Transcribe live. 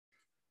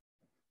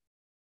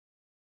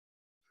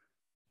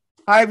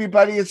Hi,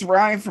 everybody. It's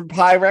Ryan from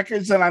Pie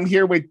Records, and I'm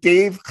here with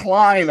Dave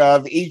Klein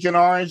of Agent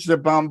Orange, the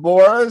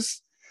Bomboras,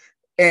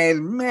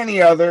 and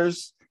many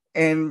others.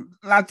 And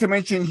not to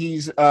mention,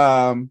 he's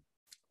a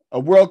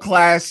world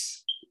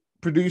class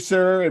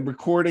producer and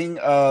recording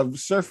of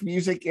surf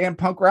music and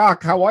punk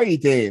rock. How are you,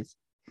 Dave?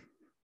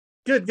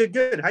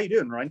 Good. How you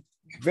doing, Ryan?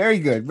 Very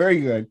good. Very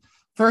good.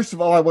 First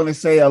of all, I want to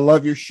say I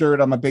love your shirt.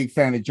 I'm a big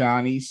fan of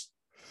Johnny's.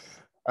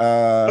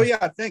 Oh Uh,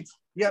 yeah, thanks.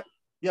 Yep,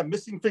 yeah.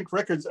 Missing Think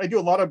Records. I do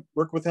a lot of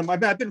work with him.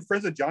 I've been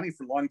friends with Johnny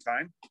for a long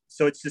time,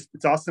 so it's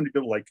awesome to be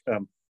able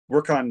to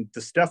work on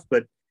the stuff.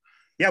 But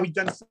yeah, we've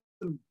done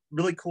some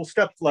really cool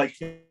stuff.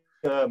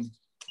 Um,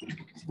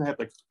 I have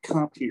like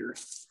comp here,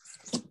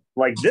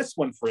 like this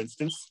one for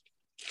instance.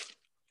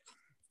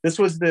 This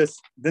was this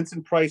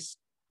Vincent Price.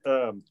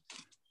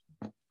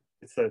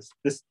 It says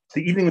this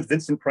the evening with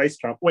Vincent Price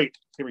comp. Wait,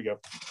 here we go.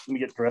 Let me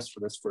get dressed for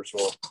this first of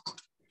all.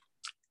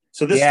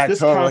 So yeah, this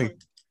comp, totally.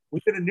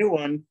 we did a new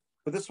one,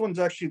 but this one's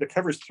actually the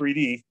cover's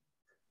 3D.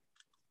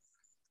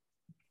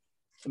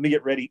 Let me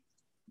get ready.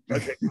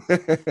 Okay.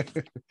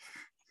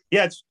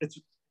 Yeah, it's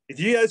if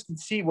you guys can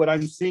see what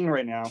I'm seeing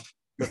right now,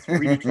 the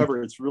 3D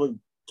cover, it's really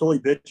totally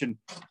bitching.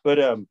 But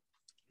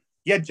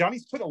yeah,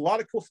 Johnny's put a lot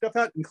of cool stuff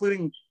out,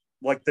 including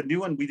like the new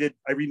one we did.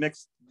 I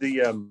remixed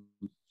the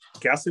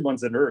Ghastly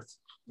Ones on Earth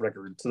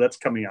record, so that's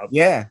coming out.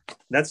 Yeah.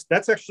 That's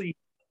actually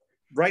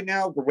right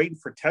now we're waiting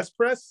for test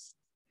press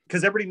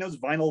because everybody knows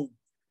vinyl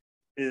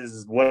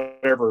is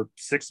whatever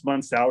 6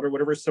 months out or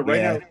whatever. So right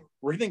Yeah. now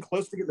we're getting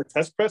close to getting the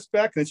test press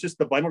back, and it's just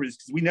the vinyl release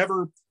because we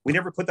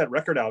never put that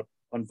record out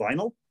on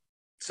vinyl.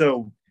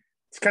 So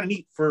it's kind of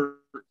neat for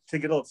to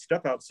get all that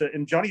stuff out. So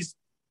and Johnny's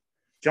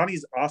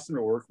awesome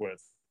to work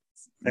with.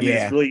 I mean,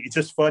 Yeah. it's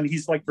just fun.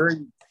 He's like very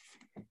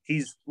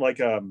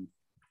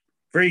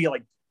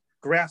like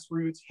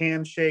grassroots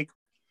handshake.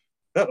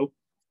 Oh,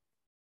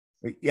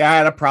 Yeah, I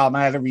had a problem.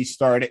 I had to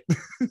restart it.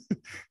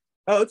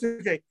 oh, it's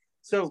okay.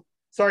 So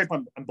sorry if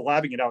I'm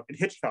blabbing it out. And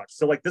Hitchcock.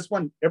 So like this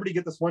one, everybody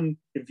get this one.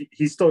 If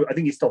he's still, I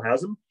think he still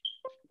has them.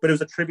 But it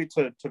was a tribute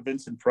to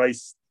Vincent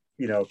Price,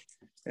 you know.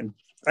 And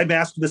I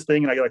mastered this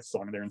thing, and I got like a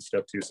song in there and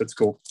stuff too. So it's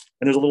cool.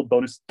 And there's a little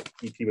bonus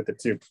EP with it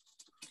too.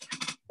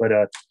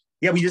 But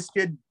yeah, we just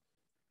did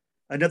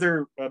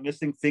another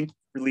Missing Think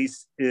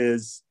release.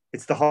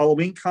 It's the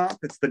Halloween comp.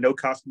 It's the No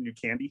Costume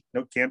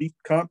No Candy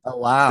comp Oh, that I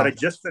wow.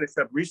 just finished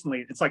up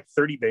recently. It's like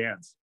 30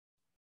 bands.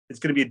 It's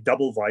going to be a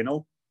double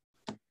vinyl,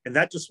 and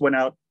that just went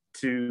out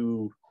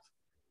to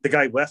the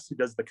guy West who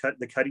does the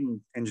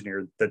cutting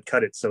engineer that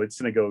cut it. So it's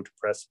going to go to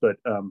press, but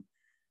I'm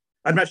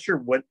not sure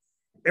what.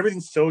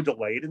 Everything's so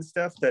delayed and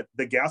stuff that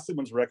the Ghastly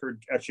Ones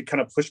record actually kind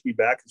of pushed me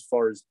back as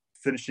far as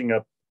finishing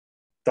up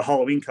the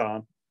Halloween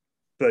comp.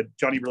 But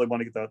Johnny really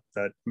wanted to get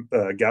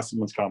that Ghastly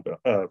Ones comp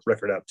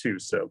record out too.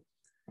 So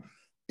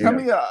you Tell know,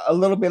 me a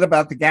little bit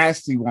about the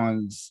Ghastly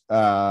Ones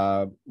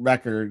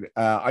record.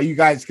 Are you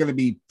guys going to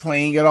be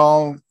playing it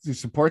all to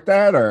support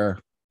that, or?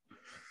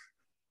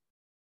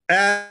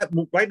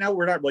 right now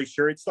we're not really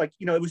sure. It's like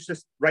it was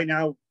just right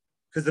now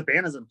because the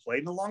band hasn't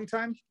played in a long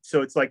time,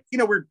 so it's like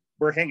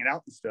we're hanging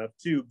out and stuff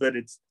too. But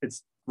it's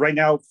right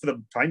now for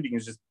the time being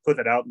is just put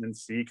that out and then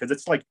see because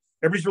it's like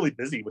everybody's really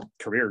busy with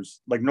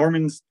careers. Like Yeah.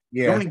 Norman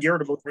and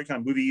Garrett are both working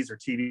on movies or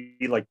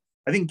TV. Like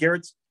I think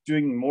Garrett's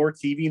doing more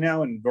TV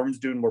now, and Norman's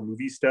doing more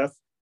movie stuff.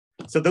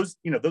 So those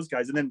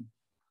guys, and then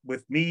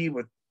with me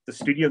with the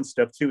studio and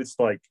stuff too, it's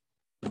like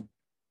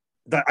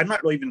that I'm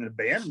not really even in a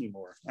band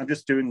anymore. I'm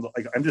just doing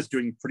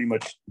pretty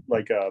much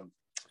like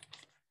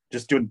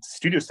just doing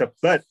studio stuff.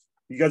 But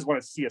you guys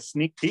want to see a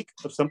sneak peek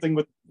of something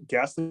with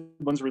Ghastly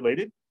Ones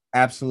related?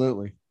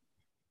 Absolutely.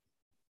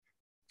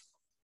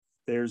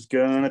 There's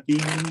gonna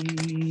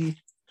be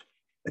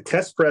a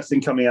test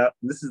pressing coming out.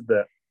 This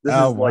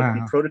Oh, is like the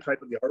wow.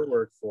 prototype of the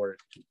artwork for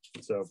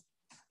it. So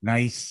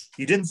Nice.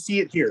 you didn't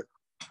see it here,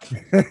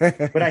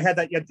 but I had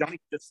that. Yeah, Johnny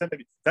just sent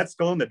me. That's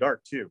glow in the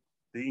dark too.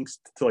 The ink's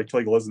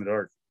totally glows in the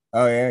dark.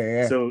 Oh, yeah,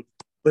 yeah. So,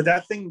 but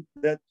that thing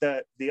that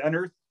the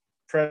Unearthed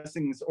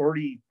pressing is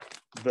already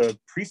the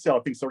pre-sale. I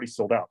think is already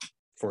sold out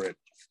for it.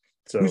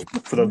 So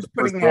for the Who's first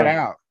putting that run,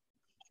 out?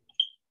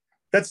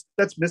 that's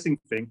Missing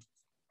Thing.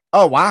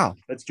 Oh, wow.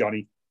 That's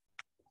Johnny.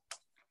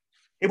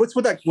 Hey, what's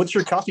with that? What's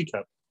your coffee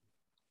cup?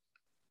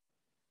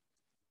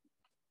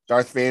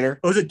 Darth Vader.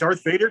 Oh, is it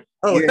Darth Vader?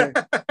 Oh, Yeah.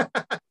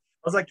 I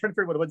was like trying to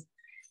figure out what it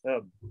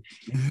was.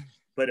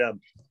 But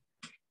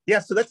yeah.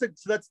 So that's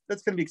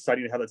gonna be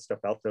exciting to have that stuff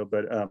out though.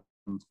 But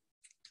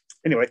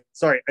anyway,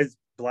 sorry, I was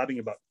blabbing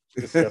about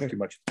this stuff too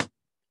much.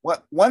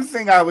 What one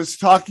thing I was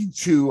talking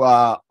to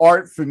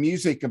Art for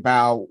Music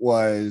about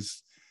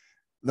was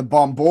the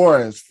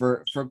Bomboras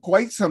for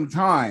quite some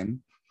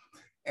time,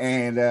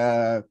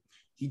 and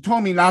he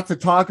told me not to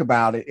talk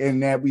about it,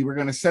 and that we were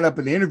going to set up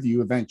an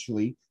interview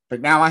eventually. But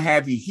now I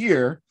have you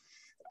here.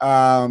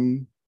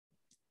 Um,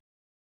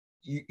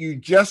 you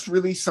just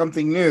released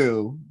something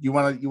new. You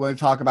want to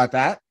talk about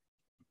that?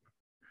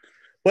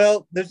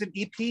 Well, there's an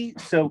EP.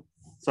 So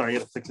sorry, I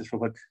gotta fix this real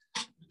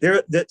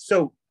quick.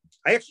 So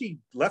I actually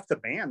left the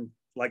band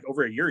like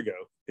over a year ago.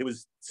 It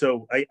was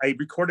so I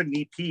recorded an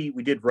EP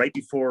we did right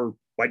before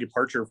my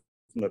departure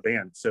from the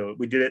band. So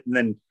we did it, and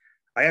then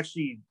I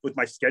actually, with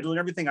my schedule and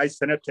everything, I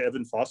sent it to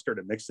Evan Foster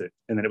to mix it,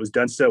 and then it was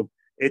done. So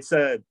it's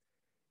like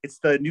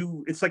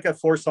a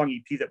 4-song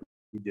EP that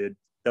we did.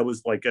 That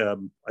was like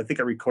I think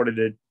I recorded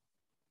it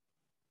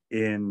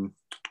in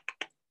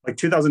like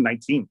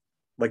 2019,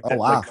 like Oh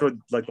wow.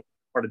 like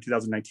part of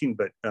 2019.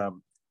 But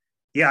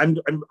yeah,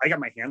 I got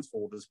my hands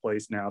full with this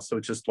place now, so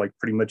it's just like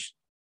pretty much,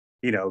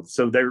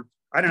 so they're,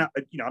 I don't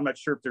know, I'm not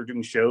sure if they're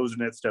doing shows and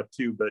that stuff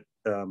too, but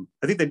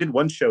I think they did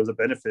one show as a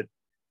benefit,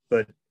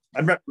 but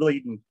I'm not really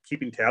even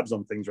keeping tabs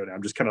on things right now.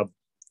 I'm just kind of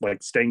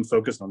like staying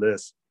focused on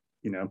this.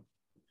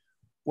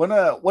 One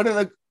of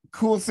the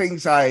cool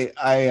things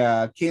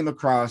I came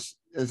across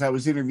as I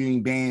was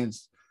interviewing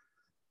bands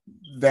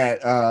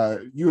that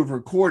you have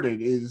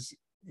recorded is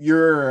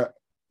your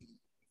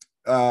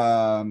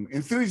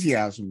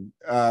enthusiasm,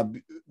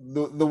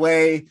 the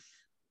way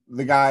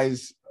the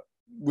guys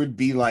would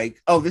be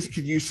like, oh, this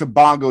could use some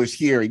bongos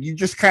here, and you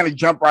just kind of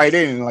jump right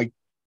in and like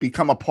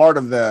become a part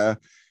of the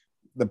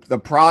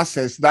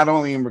process, not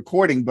only in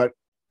recording but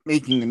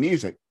making the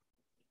music.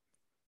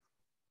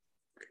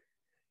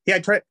 Yeah, I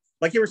try,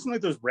 like, you ever seen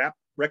like those rap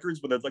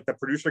records when like the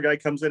producer guy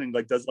comes in and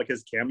like does like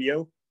his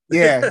cameo?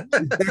 Yeah.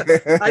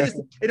 I just,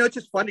 it's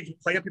just fun to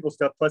play up people's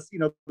stuff. Plus,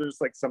 there's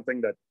like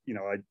something that,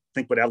 I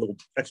think would add a little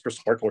extra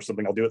sparkle or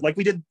something. I'll do it. Like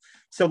we did.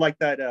 So like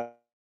that,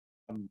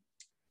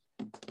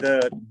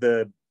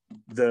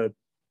 the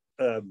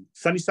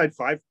Sunnyside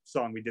 5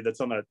 song we did,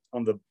 that's on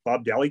the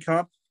Bob Dally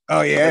comp.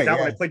 Oh yeah. Like that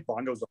one, I played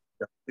bongos on,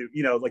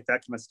 like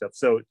that kind of stuff.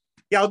 So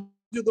yeah, I'll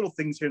do little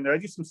things here and there. I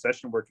do some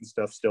session work and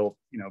stuff still.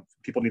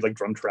 People need like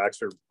drum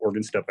tracks or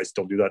organ stuff. I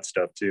still do that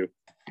stuff too.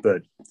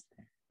 But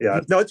yeah,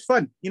 no, it's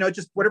fun.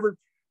 Just whatever.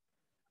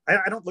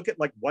 I don't look at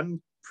like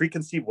one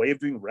preconceived way of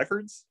doing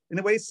records in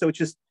a way. So it's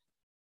just,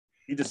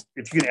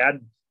 if you can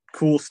add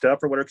cool stuff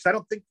or whatever.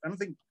 Because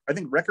I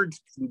think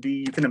records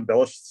you can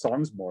embellish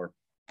songs more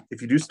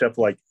if you do stuff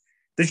like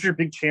this. Is your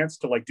big chance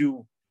to like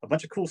do a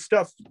bunch of cool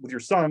stuff with your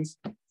songs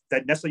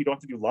that necessarily you don't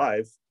have to do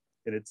live.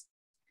 And it's,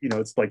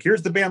 it's like,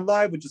 here's the band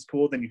live, which is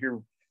cool. Then you hear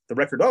the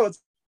record. Oh,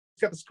 it's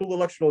got this cool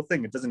electrical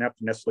thing. It doesn't have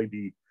to necessarily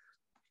be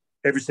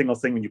every single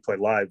thing when you play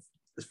live.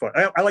 Is fun.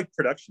 I like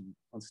production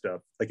on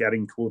stuff, like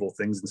adding cool little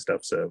things and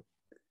stuff. So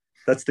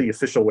that's the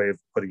official way of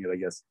putting it, I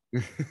guess.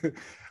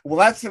 Well,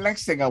 that's the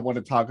next thing I want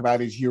to talk about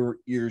is your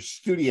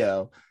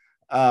studio.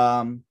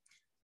 I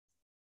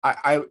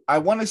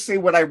want to say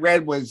what I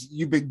read was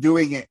you've been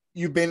doing it.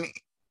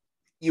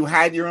 You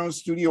had your own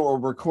studio or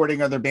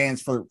recording other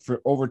bands for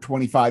over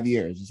 25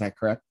 years. Is that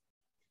correct?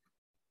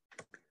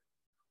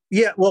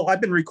 Yeah. Well,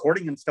 I've been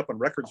recording and stuff on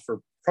records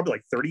for probably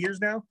like 30 years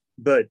now,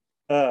 but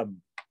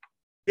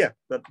yeah,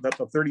 that's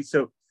 30.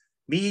 So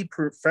me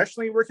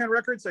professionally working on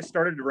records, I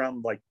started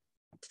around like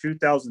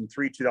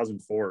 2003,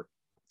 2004.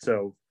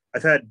 So I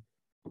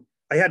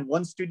had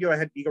one studio. I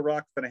had Eagle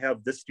Rock. Then I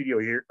have this studio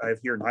here. I have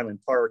here in Highland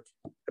Park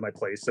at my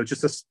place. So it's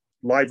just a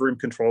live room,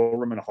 control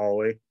room, and a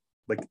hallway.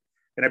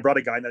 And I brought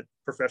a guy that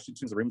professionally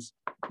tunes the rooms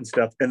and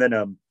stuff. And then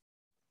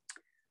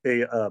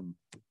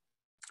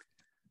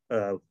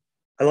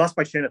I lost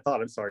my chain of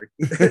thought. I'm sorry.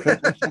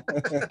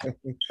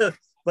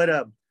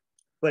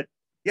 but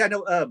yeah,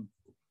 no.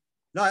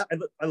 No,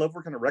 I love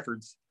working on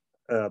records.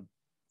 I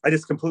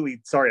just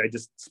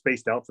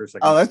spaced out for a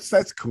second. Oh,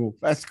 that's cool.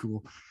 That's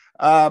cool.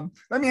 Let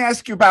me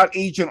ask you about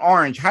Agent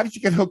Orange. How did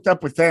you get hooked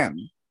up with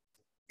them?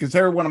 Because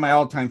they're one of my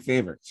all-time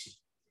favorites.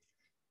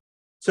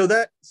 So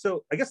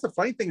I guess the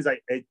funny thing is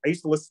I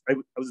used to listen. I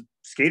was a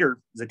skater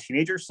as a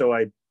teenager, so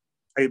I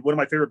one of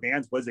my favorite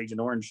bands was Agent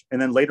Orange, and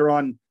then later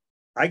on,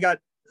 I got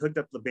hooked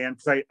up with the band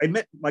because I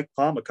met Mike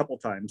Palm a couple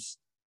times.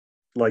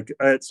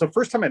 So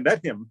first time I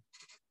met him,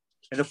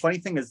 and the funny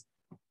thing is,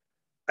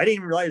 I didn't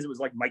even realize it was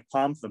like Mike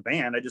Palm from the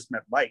band. I just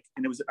met Mike,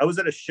 and I was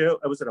at a show.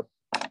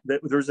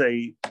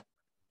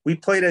 We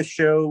played a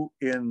show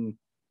in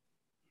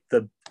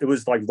it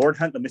was like Lord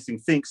Hunt, the Missing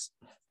Finks,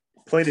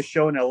 played a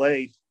show in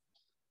LA,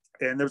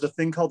 and there was a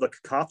thing called the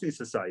Cacophony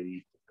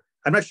Society.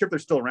 I'm not sure if they're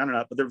still around or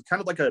not, but they're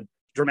kind of like a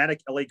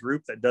dramatic LA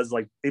group that does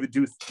they would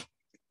do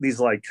these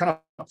like kind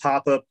of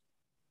pop-up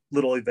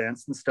little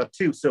events and stuff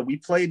too. So we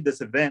played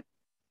this event,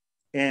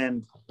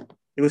 and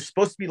it was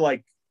supposed to be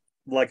like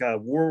a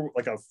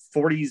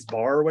 40s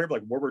bar or whatever,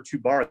 like World War II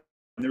bar. And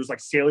there was like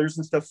sailors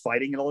and stuff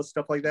fighting and all this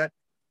stuff like that.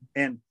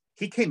 And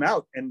he came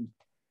out and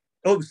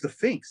it was the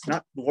Finks,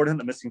 not the Lord Hunt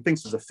the Missing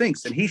Finks, it was the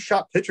Finks. And he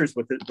shot pictures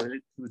with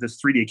this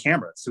 3D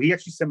camera. So he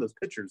actually sent those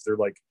pictures. They're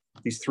like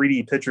these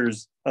 3D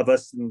pictures of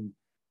us and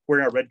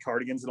wearing our red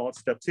cardigans and all that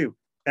stuff too.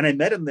 And I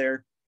met him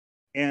there,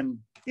 and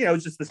it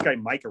was just this guy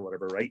Mike or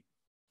whatever, right?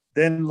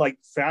 Then like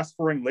fast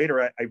forwarding later,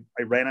 I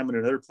ran him in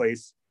another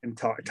place and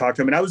talked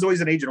to him. And I was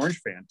always an Agent Orange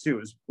fan too.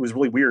 It was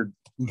really weird.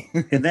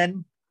 And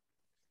then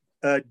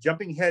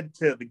jumping ahead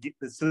to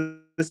this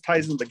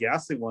ties into the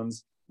Ghastly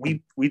Ones.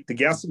 The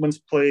Ghastly Ones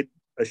played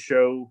a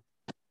show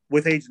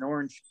with Agent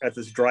Orange at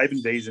this drive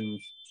invasion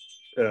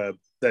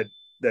that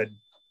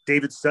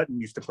David Sutton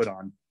used to put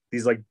on.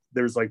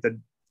 There was like the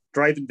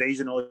Drive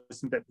Invasion, all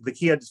this and that. Like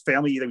he had his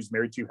family that he was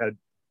married to had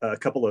a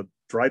couple of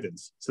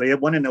drive-ins. So they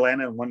had one in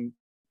Atlanta and one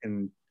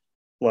in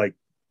like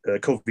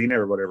Covina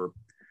or whatever.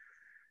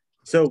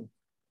 So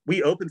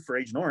we opened for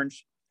Agent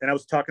Orange, and I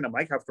was talking to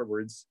Mike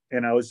afterwards,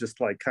 and I was just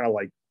like, kind of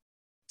like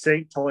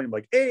telling him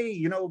like, hey,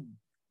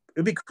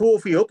 it'd be cool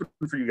if we opened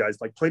for you guys,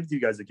 like played with you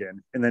guys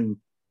again. And then,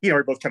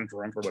 we're both kind of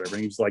drunk or whatever.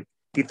 And he was like,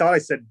 he thought I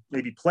said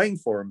maybe playing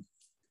for him.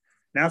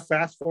 Now,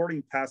 fast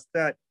forwarding past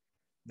that,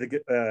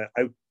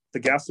 the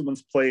Ghastly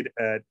Ones played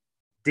at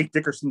Dick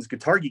Dickerson's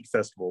Guitar Geek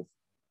Festival.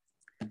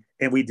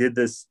 And we did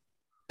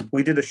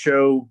a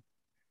show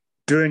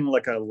doing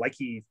like a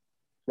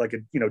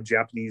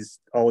Japanese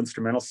all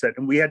instrumental set.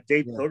 And we had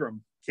Dave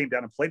Pilgrim came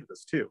down and played with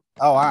us too.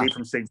 Oh, wow. Dave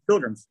from St.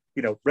 Pilgrims,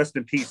 rest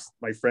in peace,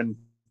 my friend,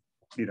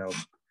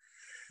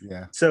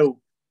 Yeah. So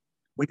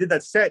we did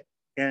that set,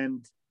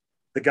 and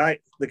the guy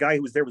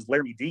who was there was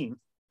Laramie Dean,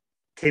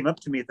 came up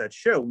to me at that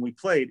show when we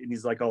played, and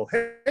he's like, oh,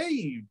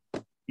 hey,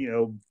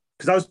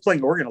 because I was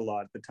playing organ a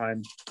lot at the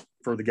time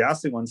for the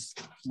Ghastly Ones,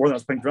 more than I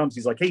was playing drums.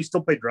 He's like, hey, you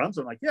still play drums?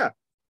 I'm like, yeah.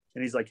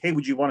 And he's like, hey,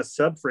 would you want to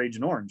sub for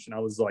Agent Orange? And I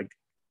was like,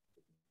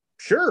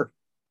 sure,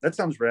 that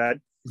sounds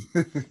rad.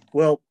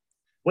 Well,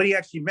 what he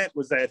actually meant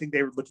was that I think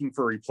they were looking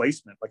for a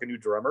replacement, like a new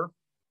drummer.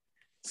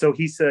 So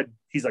he's like,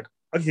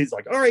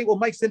 all right, well,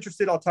 Mike's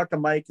interested. I'll talk to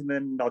Mike, and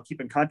then I'll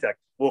keep in contact.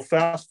 Well,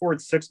 fast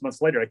forward 6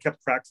 months later, I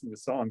kept practicing the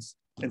songs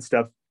and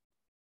stuff.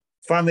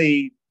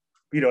 Finally,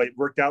 it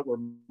worked out where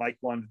Mike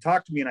wanted to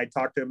talk to me, and I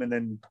talked to him, and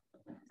then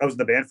I was in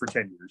the band for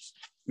 10 years.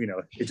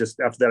 It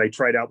just, after that, I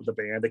tried out with the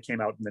band that came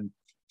out, and then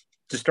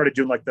just started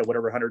doing like the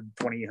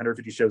 120,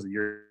 150 shows a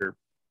year.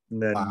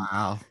 And then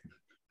wow.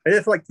 I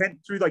did for like 10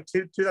 through like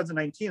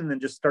 2019, and then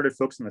just started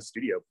focusing on the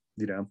studio,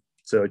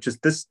 So it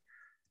just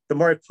the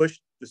more I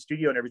pushed the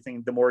studio and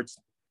everything, the more it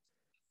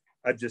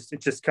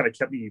just kind of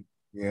kept me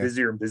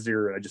busier and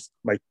busier.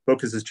 My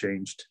focus has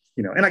changed,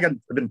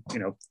 and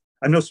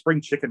I'm no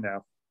spring chicken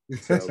now.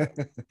 So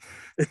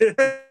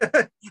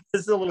this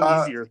is a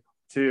little easier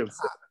too.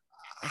 So.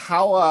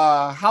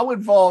 How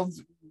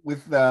involved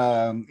with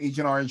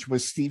Agent Orange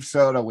was Steve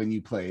Soto when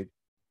you played?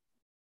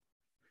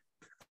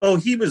 Oh,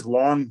 he was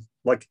long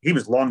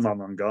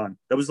gone.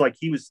 That was like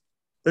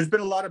there's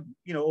been a lot of,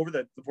 over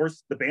the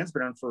course, the band's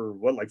been on for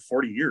like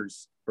 40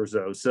 years or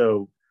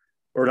so,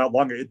 or not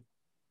longer,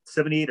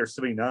 78 or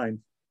 79.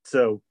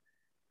 So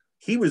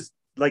he was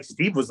like,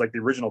 Steve was like the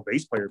original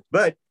bass player,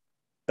 but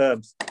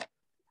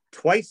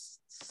twice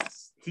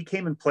he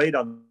came and played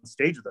on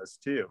stage with us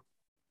too.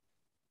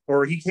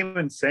 Or he came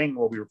and sang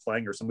while we were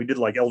playing or something. We did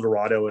like El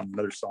Dorado and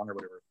another song or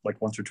whatever,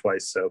 like once or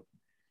twice. So,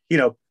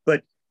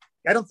 but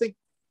I don't think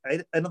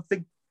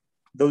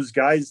those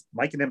guys,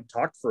 Mike and him,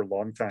 talked for a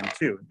long time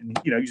too. And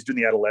he was doing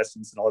the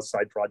Adolescents and all his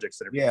side projects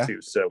and everything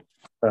too. So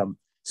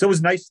so it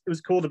was nice. It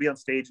was cool to be on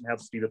stage and have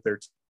Steve up there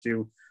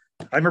too.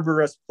 I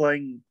remember us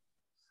playing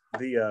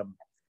the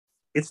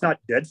It's Not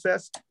Dead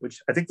Fest,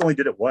 which I think they only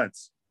did it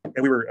once.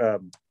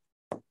 And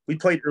we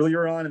played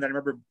earlier on, and then I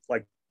remember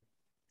like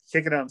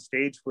kicking it on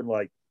stage when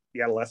like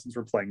the Adolescents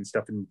were playing and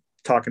stuff, and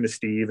talking to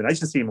Steve. And I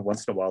used to see him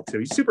once in a while too.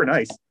 He's super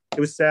nice. It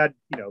was sad,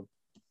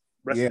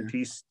 rest in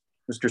peace,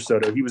 Mr.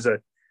 Soto.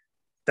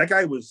 That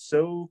guy was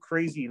so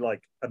crazy,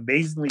 like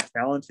amazingly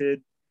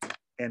talented,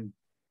 and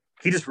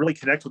he just really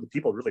connected with the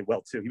people really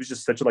well too. He was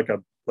just such a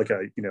legend,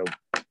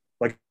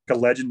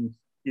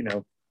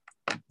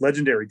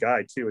 legendary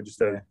guy too, and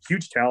just a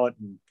huge talent.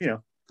 And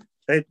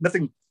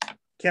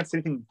can't say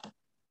anything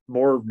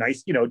more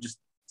nice. Just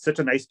such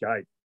a nice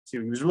guy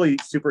too. He was really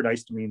super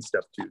nice to me and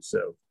stuff too.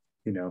 So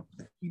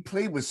he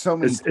played with so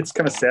many. It's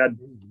kind of sad.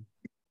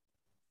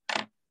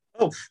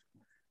 Oh,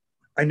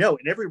 I know.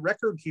 And every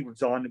record he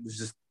was on, it was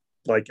just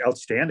like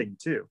outstanding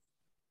too.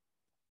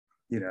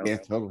 Yeah,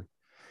 totally.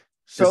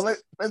 So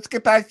let's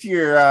get back to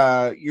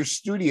your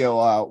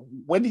studio.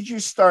 When did you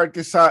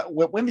decide?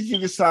 When did you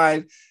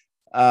decide?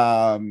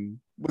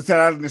 Was that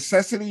out of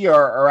necessity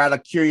or out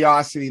of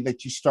curiosity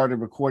that you started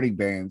recording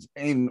bands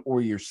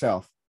or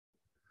yourself?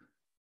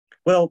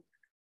 Well,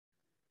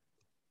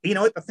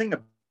 what the thing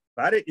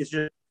about it is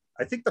just,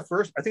 I think I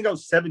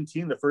was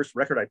 17, the first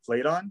record I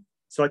played on.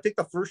 So I think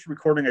the first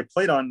recording I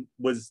played on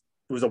was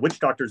a Witch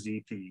Doctors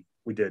EP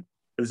we did.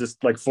 It was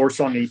just like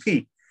 4-song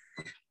EP.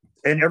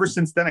 And ever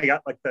since then,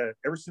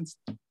 ever since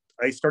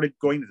I started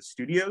going to the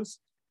studios,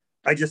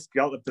 I just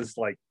got with this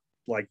like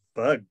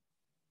bug,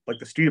 like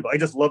the studio. I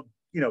just love,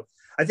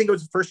 I think it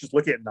was first just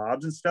looking at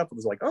knobs and stuff. It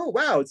was like, oh,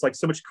 wow, it's like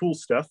so much cool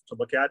stuff to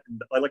look at.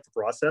 And I like the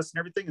process and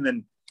everything. And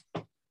then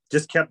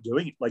just kept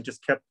doing it, like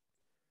just kept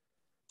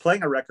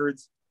playing our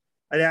records.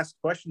 I'd ask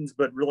questions,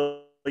 but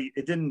really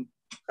I didn't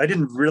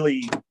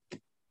really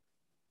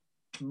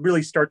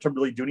start to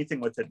really do anything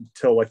with it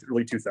until like the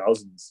early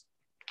 2000s.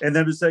 And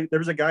there was a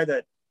guy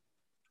that,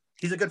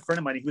 he's a good friend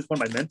of mine. He was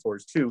one of my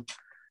mentors too.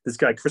 This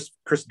guy, Chris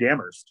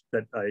Dammers,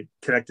 that I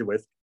connected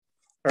with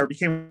or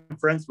became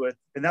friends with.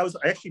 And I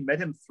actually met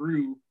him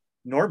through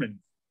Norman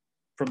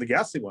from the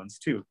Ghastly Ones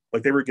too.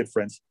 Like they were good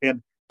friends.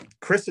 And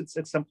Chris,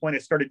 at some point I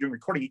started doing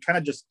recording. He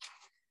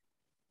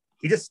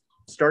just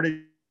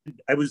started,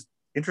 I was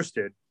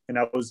interested. and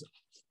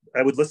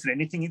I would listen to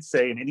anything he'd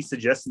say and any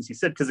suggestions he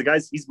said, because the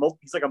guy's he's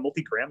like a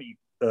multi-Grammy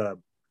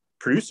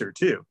producer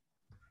too.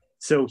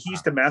 So he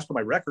used to master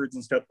my records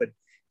and stuff, but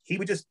he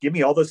would just give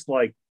me all this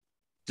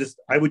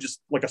I would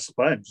just like a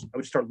sponge. I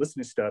would start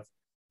listening to stuff,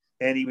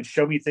 and he would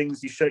show me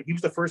things. He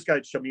was the first guy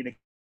to show me any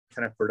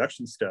kind of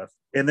production stuff,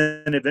 and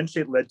then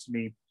eventually it led to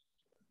me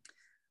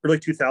early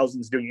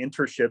 2000s doing an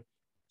internship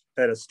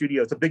at a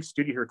studio. It's a big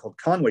studio here called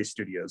Conway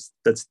Studios.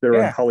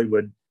 They're on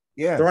Hollywood.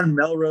 Yeah, they're on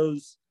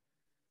Melrose.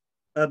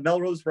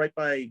 Melrose, right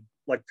by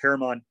like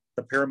Paramount,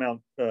 the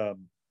Paramount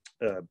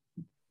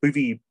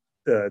movie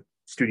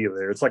studio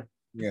there. It's like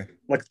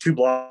 2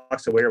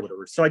 blocks away or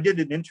whatever. So I did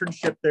an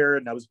internship there,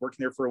 and I was working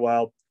there for a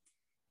while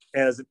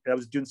as I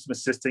was doing some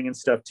assisting and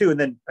stuff too. And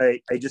then I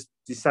just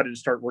decided to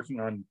start working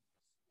on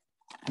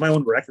my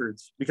own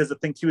records, because the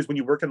thing too is when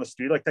you work in the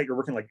studio like that, you're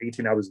working like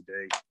 18 hours a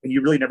day, and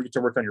you really never get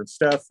to work on your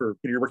stuff, or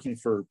you're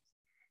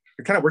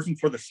kind of working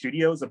for the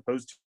studio as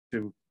opposed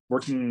to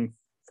working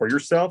for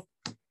yourself.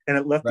 And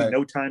it left me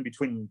no time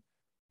between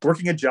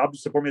working a job to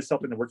support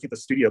myself and then working at the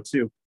studio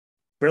too.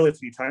 Barely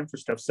left me time for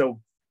stuff. So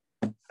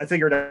I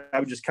figured I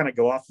would just kind of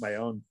go off my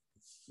own.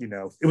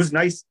 It was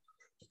nice.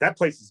 That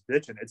place is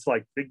bitching. It's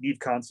like big Neve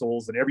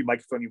consoles and every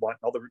microphone you want,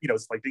 and all the,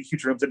 it's like big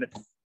huge rooms. And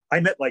I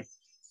met like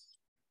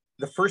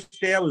the first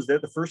day I was there,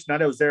 the first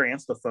night I was there, I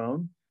answered the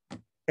phone,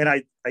 and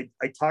I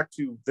talked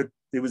to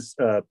it was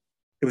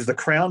the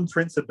Crown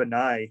Prince of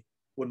Brunei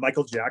when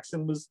Michael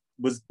Jackson was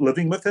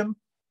living with him,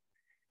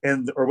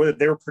 or whether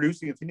they were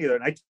producing it together.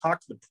 And I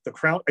talked to the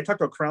Crown. I talked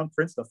to a Crown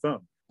Prince on the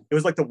phone. It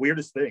was like the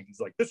weirdest thing. He's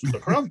like, "This is the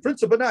Crown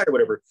Prince of Brunei," or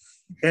whatever.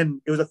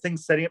 And it was a thing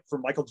setting up for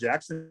Michael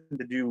Jackson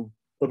to do.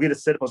 We had to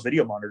set up a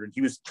video monitor, and he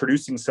was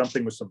producing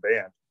something with some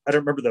band. I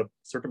don't remember the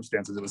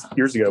circumstances. It was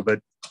years ago, but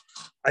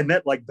I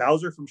met like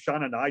Bowser from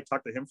Sean and I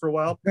talked to him for a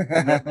while.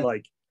 I met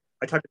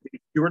I talked to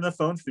you were on the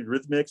phone through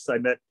Rhythmics. I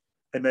met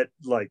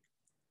like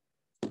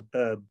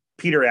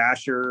Peter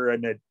Asher.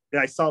 And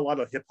I saw a lot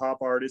of hip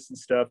hop artists and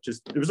stuff.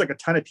 Just there was like a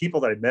ton of people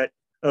that I met.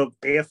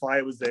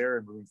 AFI was there,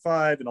 and Maroon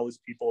 5 and all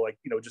these people. Like,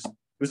 just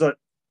it was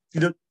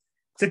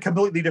it's a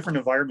completely different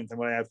environment than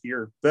what I have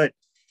here. But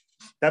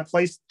that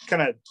place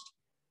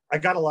I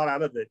got a lot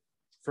out of it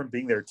from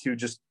being there too.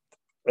 Just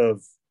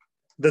of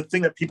the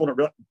thing that people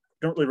don't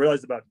really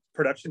realize about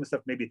production and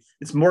stuff. Maybe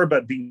it's more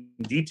about being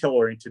detail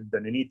oriented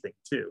than anything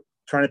too.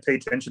 Trying to pay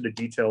attention to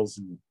details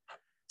and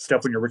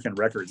stuff when you're working on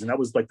records. And that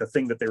was like the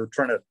thing that they were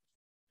trying to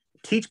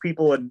teach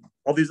people. And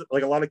all these,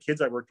 like a lot of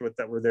kids I worked with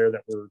that were there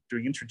that were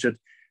doing internships,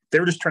 they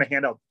were just trying to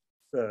hand out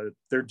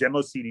their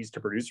demo CDs to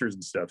producers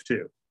and stuff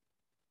too.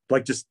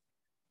 Like just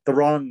the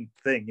wrong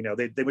thing,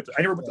 they went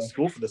I never went to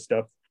school for this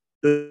stuff.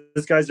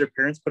 Those guys, their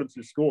parents put them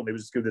through school, and they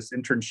would just do this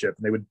internship,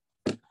 and they would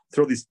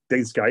throw these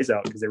guys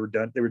out because they were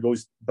done. They would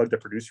always bug the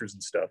producers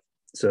and stuff.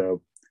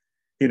 So,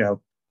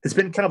 it's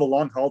been kind of a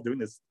long haul doing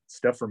this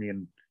stuff for me,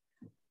 and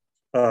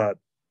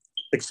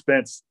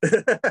expense,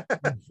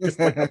 just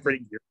like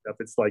upgrading gear stuff.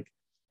 It's like,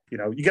 you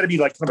got to be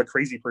like kind of a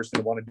crazy person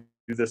to want to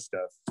do this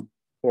stuff,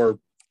 or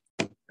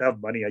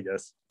have money, I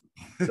guess.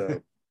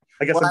 So,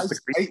 I guess I'm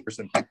just a crazy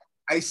person.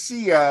 I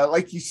see,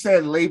 like you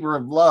said, labor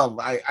of love.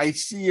 I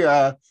see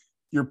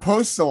your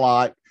posts a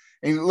lot,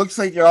 and it looks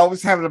like you're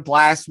always having a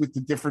blast with the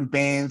different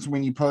bands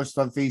when you post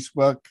on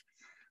Facebook.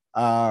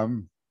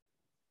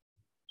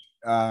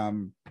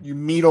 You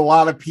meet a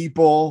lot of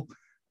people.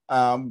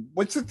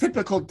 What's a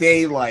typical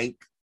day like?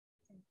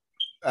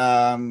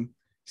 Doing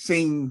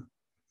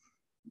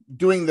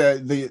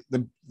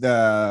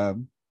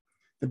the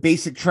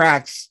basic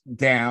tracks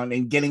down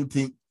and getting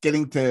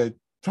to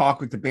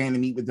talk with the band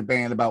and meet with the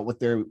band about what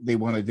they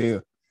want to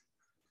do.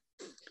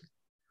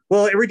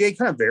 Well, every day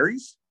kind of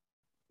varies.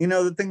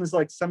 The thing is,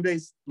 like, some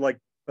days, like,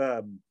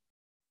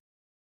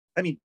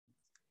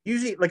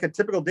 usually, like, a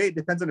typical day, it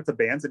depends on if the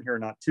band's in here or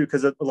not, too,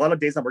 because a lot of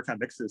days I'm working on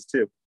mixes,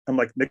 too. I'm,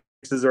 like,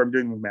 mixes, or I'm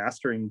doing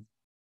mastering.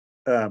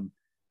 I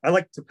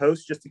like to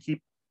post just to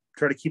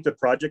try to keep the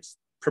projects,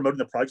 promoting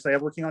the projects I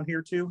have working on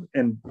here, too,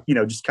 and,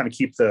 just kind of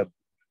keep the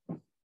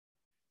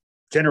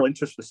general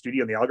interest of the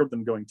studio and the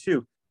algorithm going,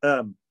 too.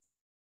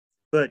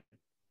 But,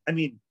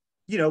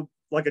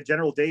 like a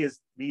general day is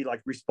me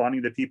like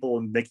responding to people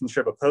and making sure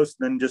of a post,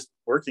 and then just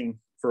working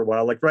for a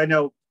while. Like right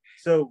now,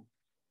 so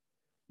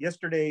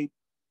yesterday,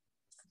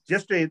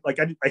 like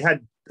I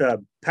had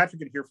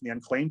Patrick in here from the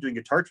Unclaimed doing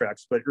guitar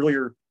tracks, but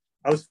earlier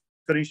I was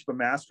finishing a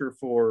master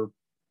from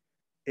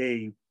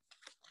a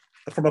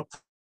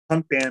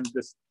punk band,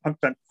 this punk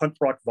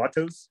rock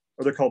Vatos,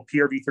 or they're called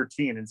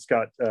PRV13, and it's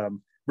got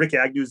Rick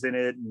Agnew's in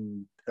it,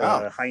 and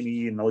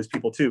Heine and all these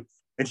people too,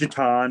 and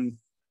Chatan.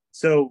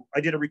 So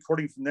I did a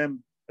recording from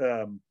them.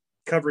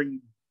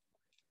 Covering,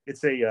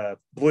 it's a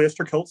Blue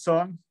Oyster Cult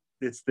song.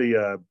 It's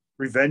the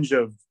Revenge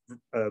of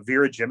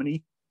Vera Gemini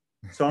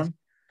song.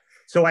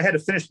 So I had to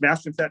finish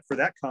mastering that for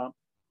that comp,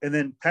 and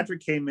then Patrick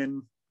came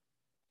in.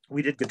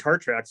 We did guitar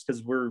tracks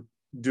because we're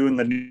doing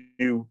the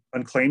new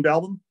Unclaimed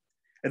album.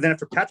 And then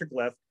after Patrick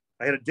left,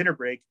 I had a dinner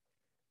break,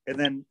 and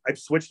then I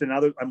switched to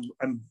another.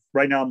 I'm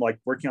right now. I'm like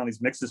working on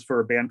these mixes for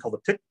a band called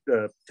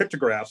the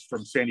Pictographs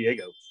from San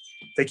Diego.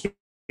 they came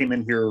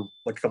in here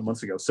like a couple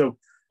months ago. So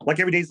like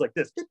every day is like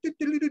this.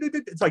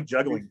 It's like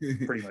juggling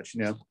pretty much,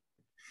 you know.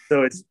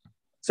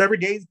 So every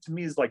day to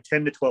me is like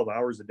 10 to 12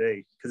 hours a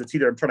day because it's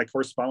either I'm trying to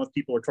correspond with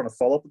people or trying to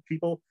follow up with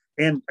people,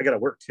 and I got to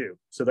work too.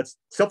 So that's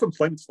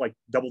self-employment's like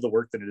double the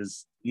work than it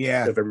is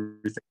of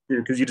everything,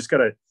 because you just got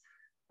to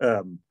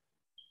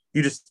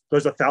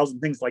there's 1,000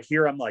 things. Like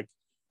here I'm like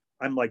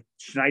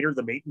Schneider,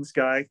 the maintenance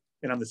guy,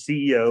 and I'm the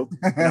CEO,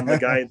 and I'm the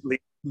guy,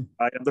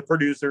 I'm the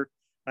producer,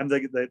 I'm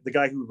the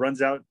guy who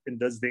runs out and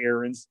does the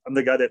errands. I'm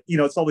the guy that, you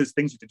know, it's all these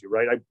things you have to do,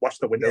 right? I wash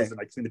the windows and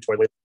I clean the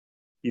toilet,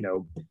 you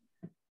know,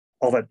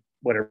 all that,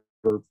 whatever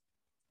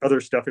other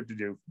stuff you have to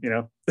do, you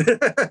know.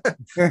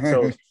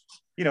 So,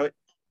 you know,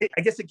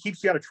 I guess it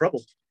keeps you out of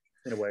trouble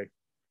in a way.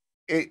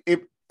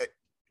 It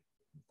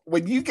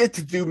when you get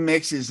to do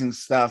mixes and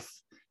stuff,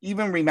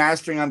 even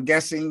remastering, I'm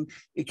guessing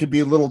it could be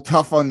a little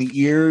tough on the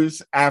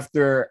ears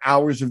after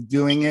hours of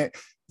doing it.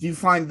 Do you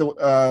find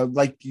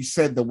like you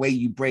said, the way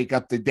you break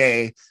up the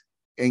day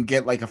and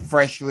get like a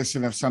fresh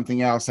listen of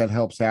something else that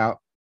helps out?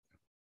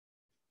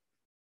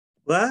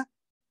 What?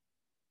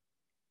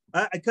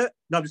 I cut.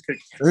 No, I'm just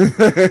kidding.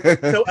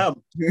 So,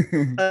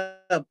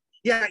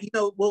 yeah, you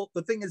know, well,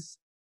 the thing is,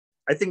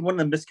 I think one of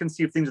the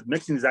misconceived things with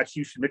mixing is actually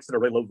you should mix at a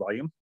really low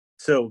volume.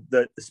 So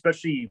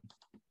especially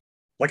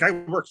like I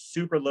work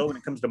super low when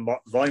it comes to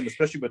volume,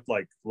 especially with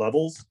like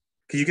levels,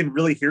 because you can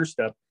really hear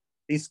stuff.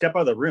 You step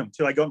out of the room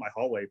too. I go in my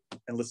hallway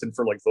and listen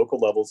for like vocal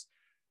levels,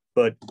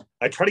 but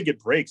I try to get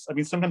breaks. I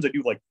mean, sometimes I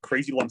do like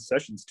crazy long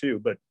sessions too,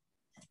 but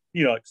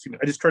you know,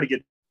 I just try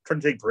to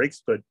take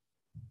breaks, but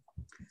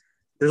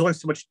there's only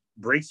so much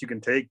breaks you can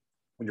take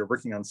when you're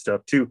working on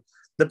stuff too.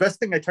 The best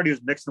thing I try to do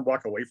is mix and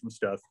walk away from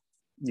stuff,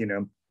 you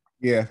know?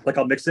 Yeah. Like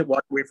I'll mix it,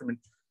 walk away from it,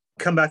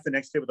 come back the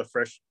next day with a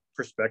fresh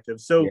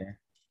perspective. So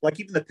like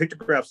even the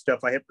pictograph stuff,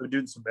 I have been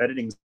doing some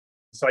editing.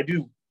 So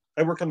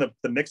I work on the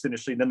mix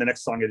initially, and then the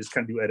next song I just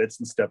kind of do edits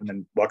and stuff and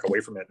then walk away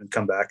from it and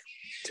come back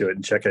to it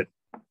and check it.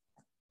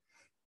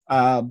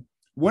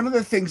 One of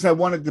the things I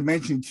wanted to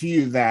mention to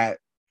you that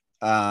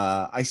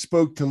I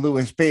spoke to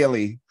Louis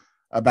Bailey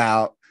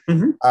about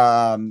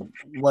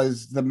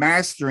was the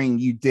mastering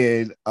you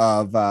did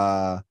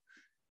of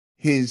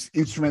his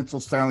instrumental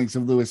stylings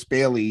of Louis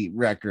Bailey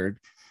record,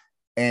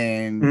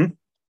 and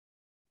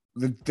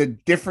the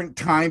different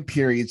time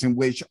periods in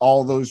which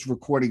all those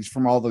recordings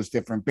from all those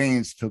different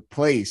bands took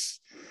place.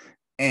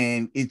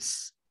 And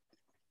it's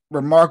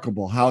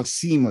remarkable how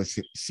seamless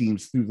it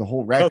seems through the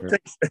whole record.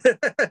 Oh,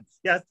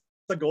 yeah, that's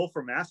the goal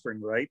for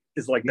mastering, right?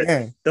 Is like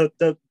that.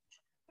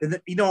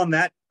 You know, on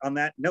that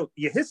note,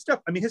 yeah, his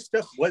stuff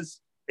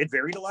it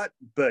varied a lot,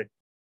 but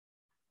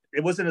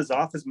it wasn't as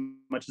off as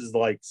much as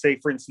like, say,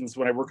 for instance,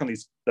 when I work on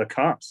the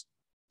comps,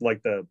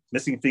 like the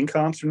Missing Thing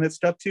comps from that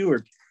stuff too,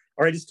 or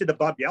I just did the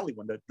Bob Galley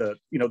one, the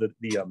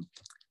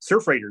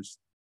Surf Raiders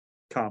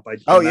comp.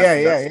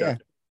 Yeah.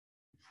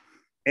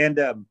 And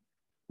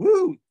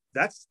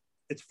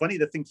it's funny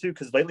the thing too,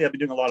 because lately I've been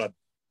doing a lot of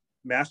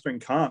mastering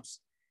comps,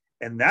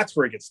 and that's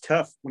where it gets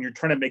tough when you're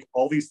trying to make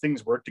all these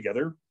things work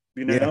together,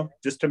 you know,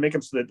 just to make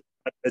them so that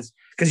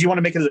because you want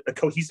to make it a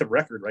cohesive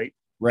record, right?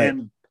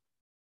 And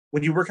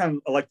when you work on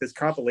like this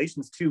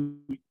compilations too,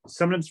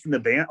 sometimes from the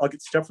band, I'll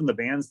get stuff from the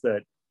bands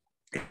that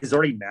is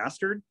already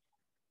mastered,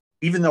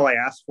 even though I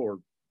asked for,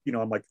 you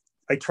know, I'm like,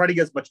 I try to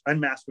get as much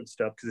unmastered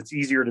stuff because it's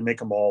easier to make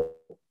them all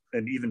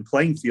an even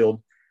playing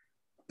field.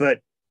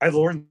 But I've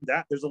learned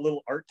that there's a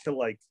little art to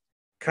like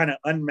kind of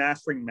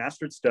unmastering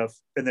mastered stuff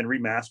and then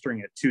remastering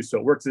it too. So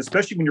it works,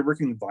 especially when you're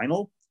working with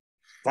vinyl.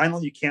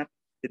 Vinyl, you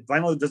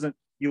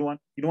don't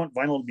want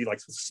vinyl to be like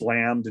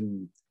slammed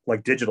and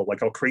like digital,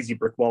 like all crazy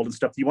brick walled and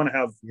stuff. You want to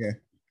have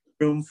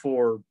room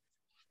for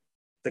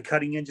the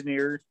cutting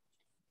engineer.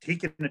 He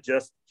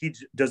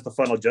does the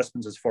final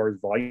adjustments as far as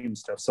volume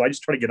stuff. So I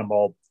just try to get them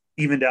all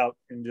evened out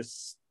and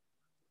just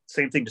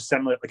same thing, just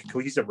sound like a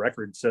cohesive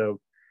record.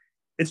 So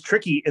it's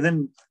tricky. And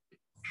then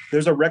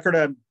there's a record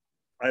I've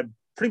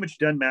pretty much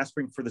done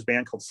mastering for this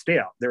band called Stay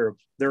Out. They're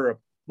kind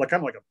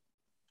of like a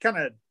kind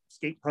of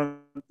skate punk,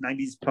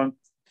 90s punk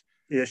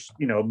ish,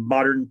 you know,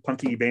 modern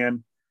punky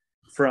band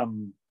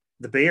from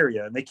the Bay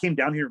Area. And they came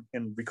down here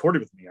and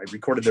recorded with me.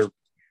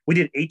 We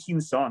did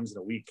 18 songs in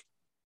a week.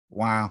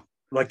 Wow.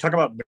 Like talk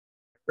about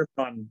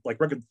on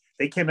like record.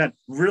 They came in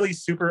really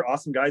super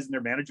awesome guys, and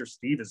their manager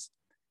Steve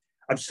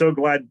I'm so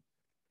glad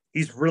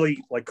he's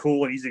really like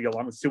cool and easy to get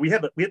along with. So we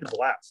had a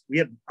blast. We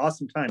had an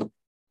awesome time.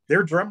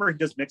 Their drummer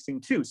does mixing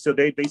too. So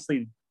I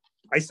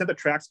sent the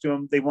tracks to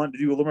him. They wanted to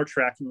do a little more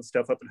tracking and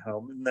stuff up at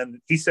home. And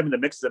then he sent me the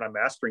mixes and I'm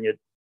mastering it.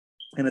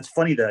 And it's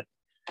funny that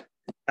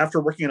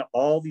after working on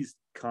all these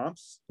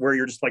comps where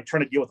you're just like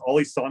trying to deal with all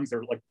these songs that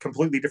are like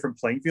completely different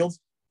playing fields,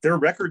 their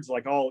records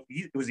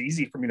it was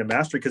easy for me to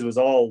master because it was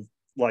all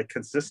like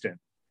consistent.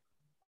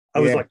 I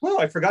was like, well,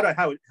 I forgot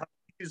how to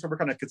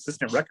work on a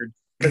consistent record,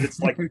 because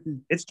it's like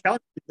it's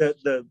challenging.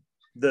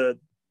 The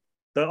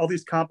all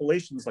these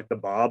compilations, like the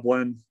Bob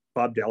one,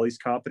 Bob Dalley's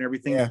comp and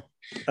everything.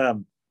 I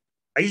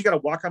usually got to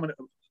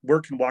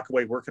work and walk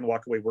away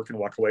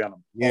on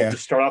them. I'll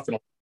just start off and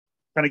I'll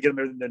kind of get them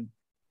there and then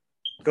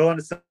go on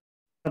to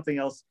something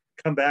else,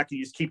 come back and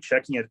you just keep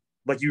checking it.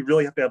 Like you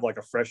really have to have like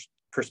a fresh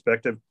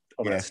perspective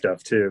on that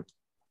stuff too.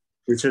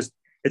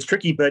 It's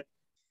tricky, but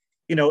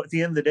you know, at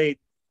the end of the day,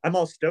 I'm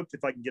all stoked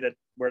if I can get it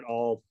where it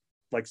all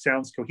like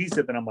sounds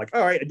cohesive. And I'm like,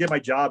 all right, I did my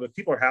job. If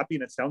people are happy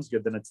and it sounds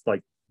good, then it's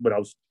like what I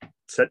was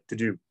set to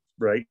do.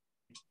 Right.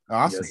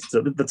 Awesome. Yes.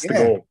 So that's the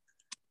goal.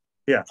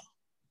 Yeah.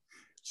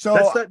 So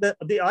that's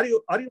the audio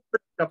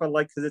stuff I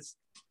like, because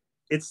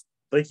it's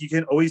like you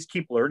can always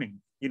keep learning,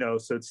 you know.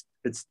 So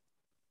it's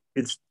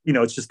you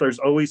know, it's just there's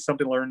always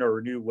something to learn or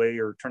a new way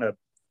or trying to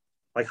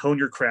like hone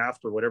your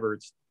craft or whatever.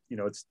 It's, you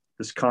know, it's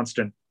this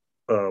constant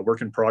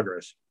work in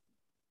progress.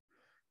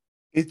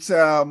 it's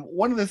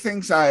one of the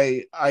things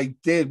I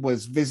did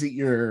was visit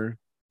your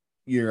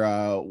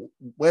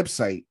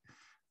website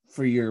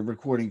for your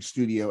recording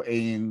studio,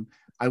 and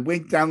I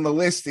went down the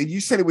list, and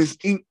you said it was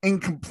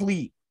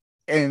incomplete,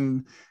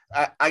 and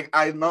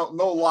I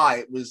no lie,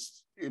 it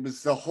was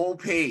the whole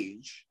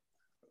page,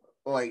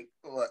 like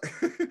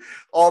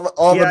all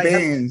the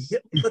bands.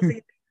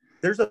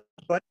 There's a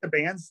bunch of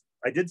bands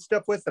I did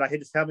stuff with that I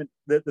just haven't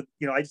you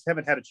know, I just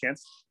haven't had a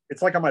chance.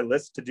 It's like on my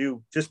list to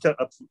do, just to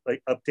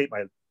update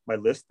my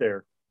list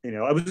there. You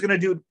know,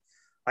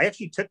 I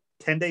actually took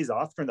 10 days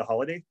off during the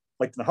holiday,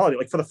 like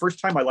for the first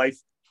time in my life.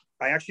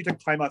 I actually took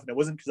time off, and it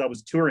wasn't because I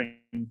was touring.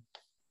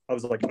 I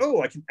was like,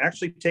 oh, I can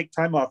actually take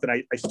time off. And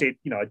I stayed,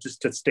 you know,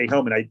 just to stay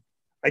home. And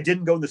I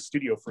didn't go in the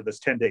studio for this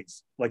 10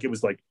 days. Like it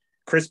was like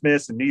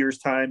Christmas and New Year's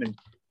time. And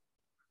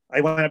I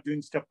wound up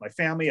doing stuff with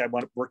my family. I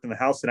wound up working in the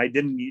house, and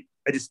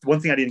one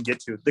thing I didn't get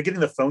to, getting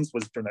the phones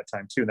was during that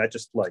time too. And that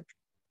just like,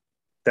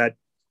 that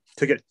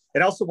took it.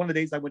 And also one of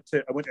the days I went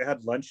to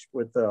have lunch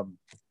with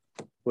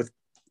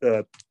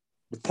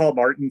Paul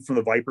Martin from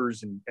the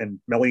Vipers and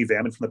Melanie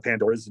Vanman from the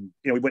Pandoras. And,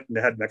 you know, we went and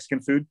had Mexican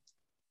food.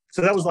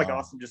 So that was like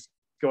awesome. Just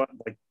go out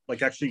and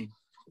like actually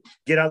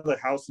get out of the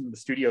house in the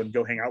studio and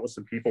go hang out with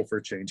some people for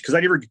a change. Cause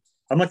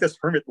I'm like this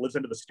hermit that lives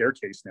under the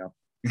staircase now.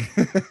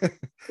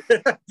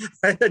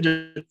 I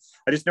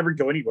just never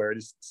go anywhere. I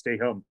just stay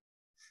home.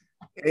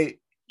 Hey,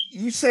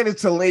 you said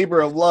it's a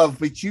labor of love,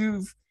 but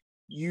you've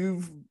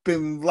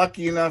been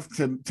lucky enough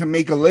to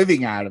make a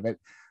living out of it.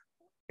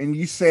 And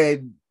you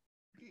said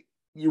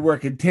you're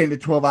working 10 to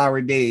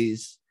 12-hour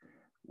days.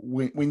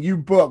 When you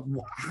book,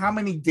 how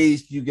many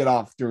days do you get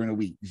off during a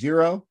week?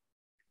 0?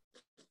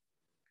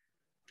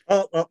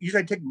 Oh, well,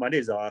 usually I take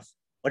Mondays off.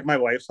 Like my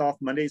wife's off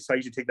Mondays, so I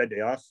usually take that day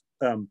off.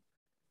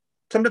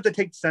 Sometimes I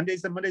take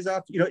Sundays and Mondays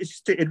off. You know,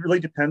 it really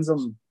depends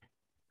on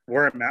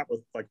where I'm at with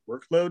like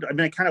workload. I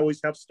mean, I kind of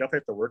always have stuff I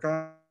have to work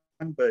on,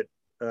 but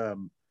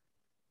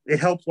it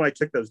helps when I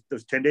took those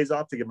 10 days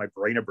off to give my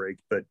brain a break.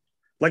 But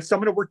like, so I'm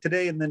going to work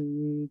today, and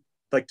then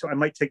like I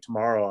might take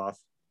tomorrow off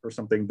or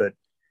something. But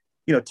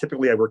you know,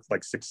 typically I work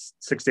like six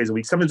days a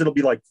week. Sometimes it'll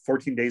be like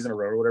 14 days in a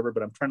row or whatever.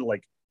 But I'm trying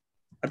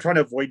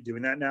to avoid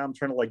doing that now. I'm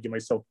trying to like give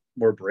myself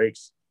more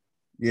breaks.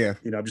 Yeah.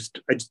 You know,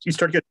 you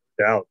start to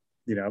get out,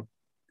 you know.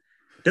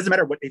 It doesn't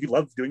matter if you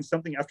love doing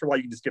something, after a while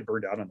you can just get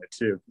burned out on it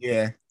too.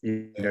 Yeah.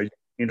 You know, you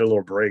need a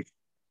little break.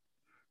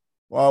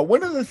 Well,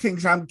 one of the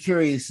things I'm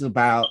curious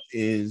about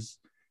is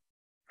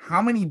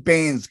how many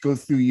bands go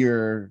through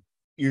your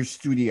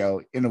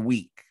studio in a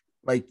week?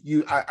 Like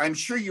I'm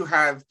sure you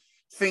have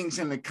things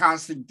in the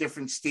constant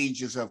different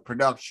stages of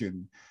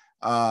production.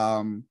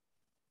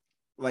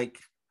 Like,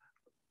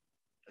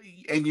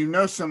 and you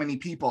know, so many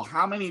people,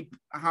 how many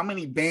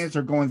bands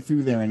are going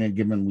through there in a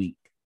given week?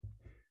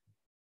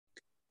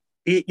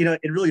 It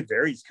really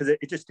varies, because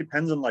it just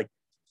depends on, like,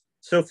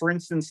 so for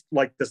instance,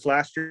 like this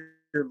last year,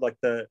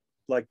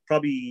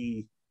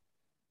 probably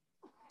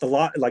a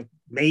lot, like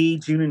May,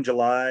 June, and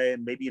July,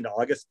 and maybe into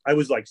August, I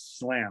was like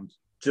slammed,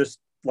 just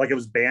like it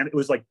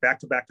was like back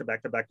to back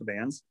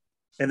bands.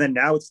 And then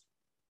now it's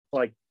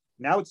kind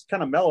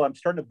of mellow. I'm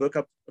starting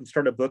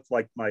to book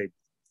like my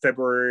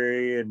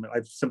February, and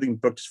I've something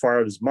booked as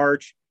far out as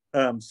March.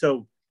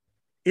 So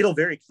it'll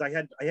vary,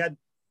 because I had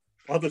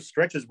all those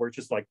stretches where it's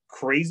just like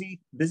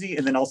crazy busy,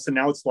 and then also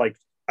now it's like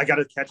I got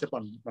to catch up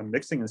on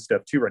mixing and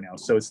stuff too right now.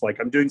 So it's like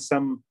I'm doing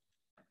some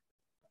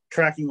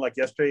tracking, like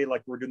yesterday,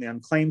 like we're doing the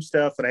Unclaimed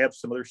stuff, and I have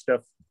some other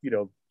stuff, you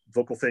know,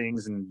 vocal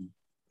things and,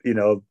 you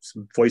know,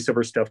 some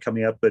voiceover stuff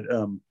coming up. But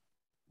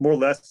more or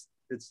less,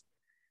 it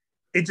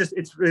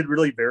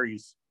really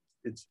varies.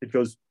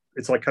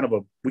 It's like kind of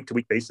a week to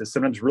week basis.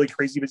 Sometimes really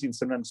crazy busy, and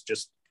sometimes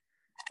just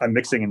I'm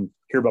mixing and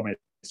hear about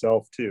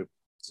myself too.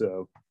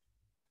 So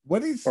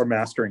or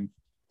mastering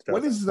stuff.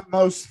 What is the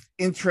most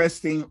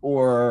interesting,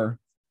 or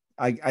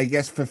I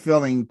guess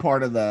fulfilling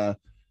part of the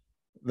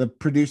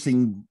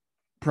producing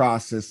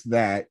process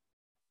that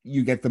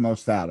you get the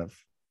most out of?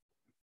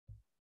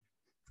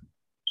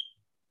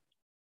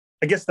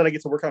 I guess that I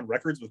get to work on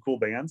records with cool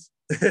bands.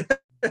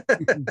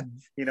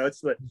 You know,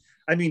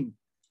 I mean,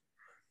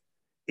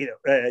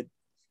 I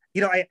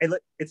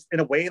it's in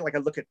a way, like I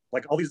look at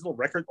like all these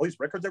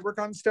records I work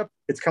on and stuff.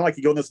 It's kind of like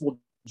you go on this little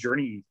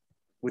journey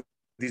with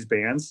these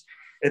bands,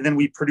 and then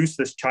we produce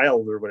this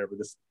child or whatever,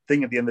 this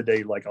thing at the end of the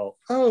day, like,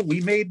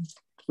 we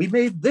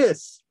made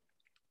this.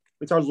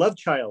 It's our love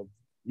child.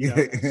 You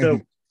know?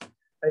 So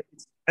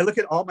I look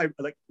at all my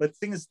like the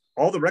thing is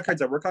all the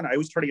records I work on. I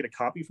always try to get a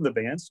copy from the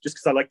bands just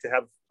because I like to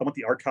have. I want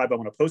the archive. I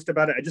want to post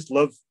about it. I just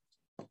love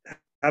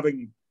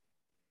having.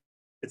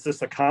 It's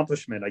this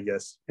accomplishment, I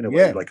guess, in a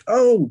way. Like,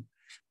 oh,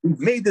 we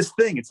made this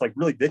thing. It's like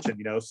really bitching,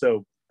 you know.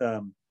 So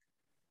I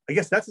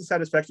guess that's a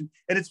satisfaction,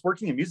 and it's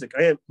working in music.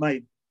 I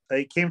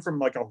came from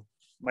like a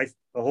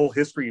whole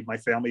history of my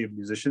family of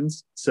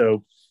musicians,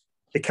 so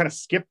it kind of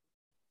skipped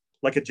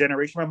like a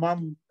generation. My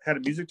mom had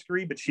a music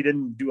degree, but she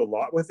didn't do a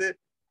lot with it.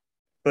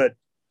 But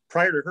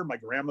prior to her, my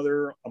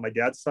grandmother on my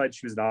dad's side,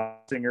 she was an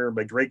opera singer.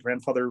 My great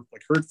grandfather,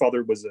 like her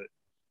father, was a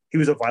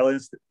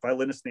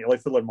violinist in the LA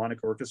Philharmonic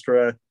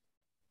Orchestra,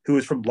 who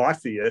was from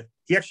Latvia.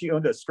 He actually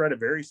owned a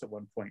Stradivarius at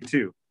one point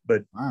too,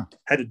 but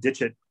had to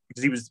ditch it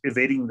because he was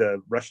evading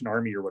the Russian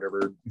army or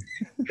whatever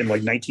in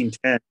like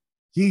 1910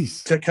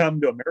 to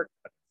come to America.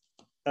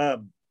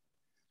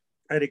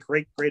 I had a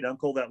great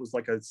uncle that was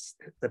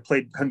that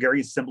played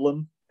Hungarian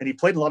cymbalum, and he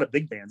played a lot of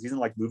big bands. He's in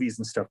like movies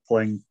and stuff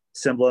playing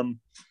cymbalum.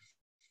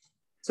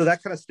 So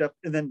that kind of stuff.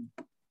 And then,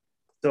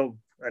 so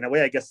in a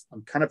way, I guess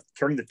I'm kind of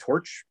carrying the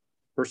torch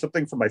or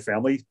something from my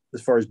family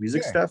as far as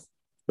music stuff.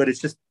 But it's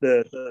just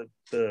the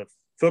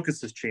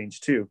focus has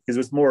changed too, because I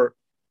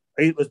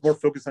was more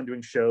focused on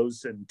doing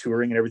shows and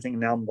touring and everything.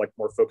 And now I'm like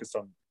more focused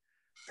on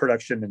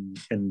production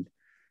and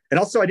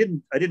also I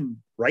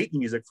didn't write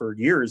music for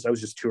years. I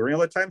was just touring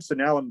all the time. So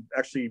now I'm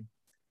actually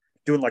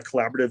doing like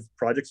collaborative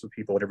projects with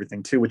people and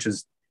everything too, which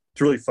is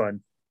it's really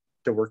fun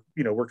to work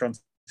on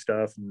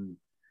stuff and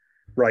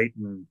write.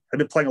 And I've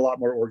been playing a lot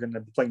more organ.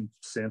 I've been playing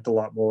synth a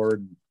lot more,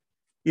 and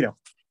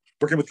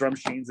working with drum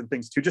machines and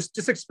things too.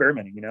 Just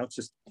experimenting.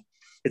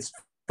 It's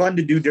fun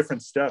to do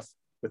different stuff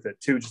with it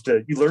too.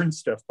 You learn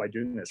stuff by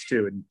doing this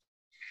too. And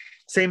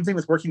same thing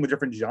with working with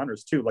different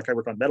genres too. Like I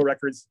work on metal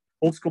records,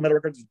 old school metal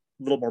records,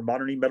 a little more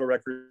modern metal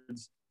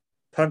records,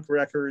 punk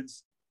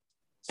records,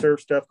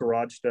 surf stuff,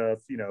 garage stuff.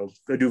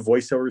 I do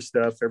voiceover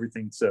stuff,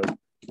 everything. So,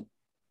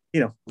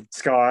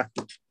 ska.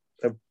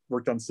 I've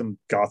worked on some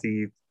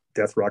gothy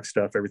death rock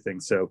stuff,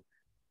 everything. So,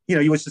 you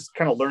always just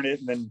kind of learn it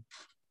and then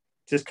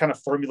just kind of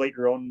formulate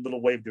your own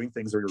little way of doing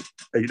things, or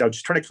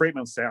just trying to create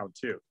my own sound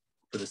too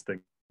for this thing.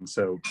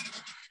 So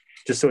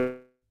just so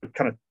it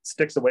kind of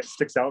sticks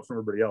out from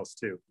everybody else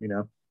too,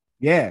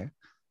 Yeah.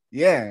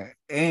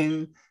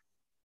 And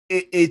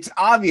it's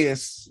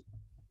obvious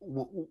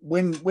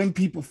when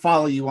people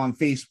follow you on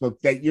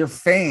Facebook that you're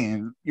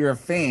a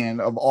fan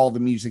of all the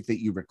music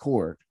that you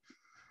record.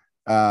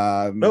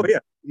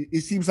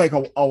 It seems like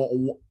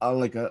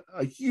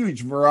a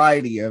huge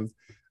variety of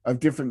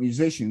different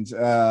musicians.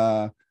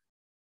 There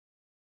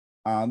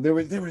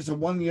was a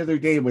one the other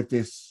day with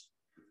this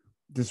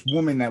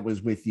woman that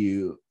was with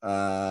you,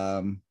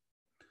 but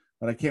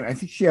I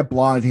think she had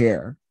blonde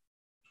hair.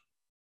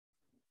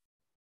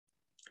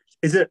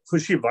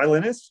 Was she a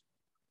violinist?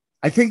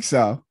 I think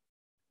so.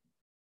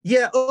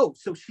 Yeah. Oh,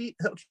 so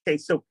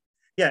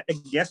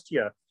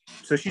Agnieszka.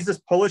 So she's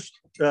this Polish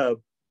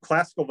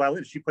classical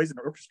violinist. She plays in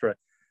an orchestra.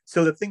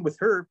 So the thing with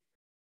her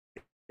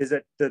is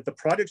that the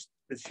project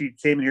that she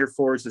came in here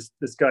for is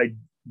this guy,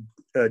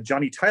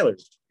 Johnny Tyler,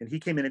 and he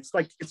came in. It's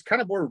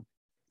kind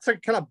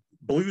of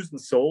blues and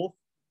soul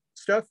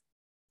stuff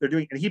they're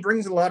doing, and he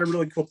brings a lot of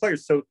really cool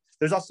players. So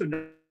there's also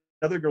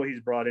another girl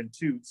he's brought in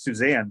too,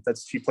 Suzanne.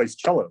 She plays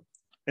cello,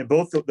 and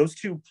both those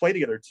two play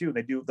together too.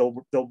 And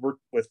they'll work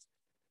with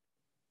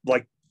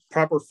like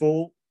proper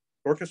full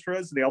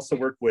orchestras, and they also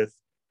work with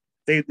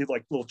they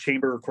like little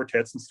chamber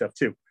quartets and stuff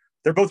too.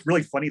 They're both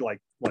really funny, like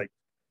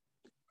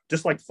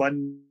just like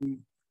fun,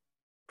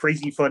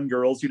 crazy fun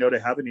girls,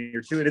 to have in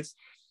here too. And it's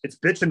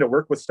bitching to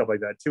work with stuff like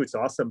that too. It's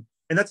awesome.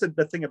 And that's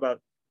the thing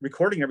about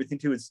recording everything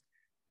too, is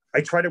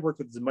I try to work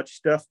with as much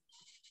stuff,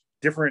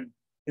 different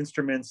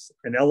instruments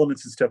and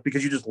elements and stuff,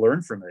 because you just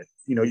learn from it.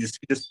 You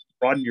just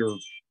broaden your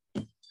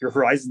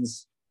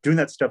horizons doing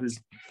that stuff.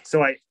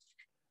 So I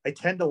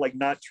tend to like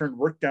not turn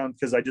work down,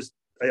 because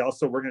I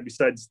also work on it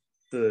besides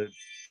the,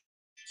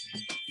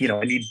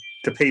 I need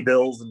to pay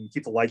bills and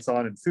keep the lights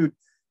on and food.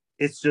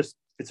 It's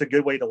a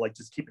good way to like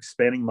just keep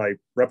expanding my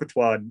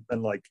repertoire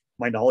and like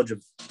my knowledge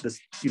of this,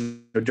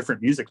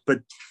 different music.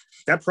 But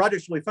that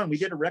project's really fun. We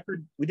did a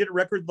record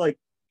like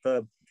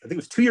I think it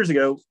was 2 years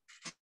ago,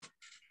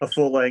 a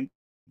full length,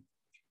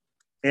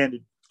 and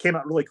it came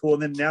out really cool.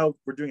 And then now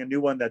we're doing a new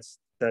one that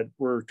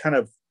we're kind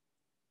of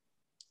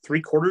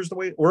 3/4 the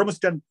way. We're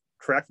almost done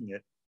cracking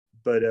it,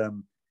 but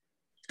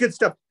it's good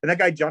stuff. And that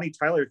guy Johnny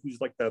Tyler,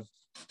 who's like the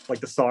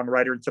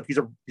songwriter and stuff, he's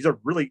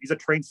a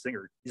trained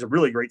singer. He's a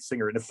really great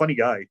singer and a funny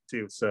guy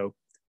too. So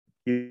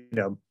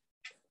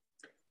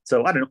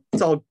so I don't know,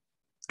 it's all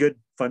good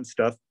fun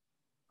stuff.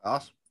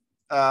 Awesome.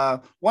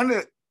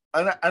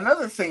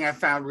 Another thing I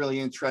found really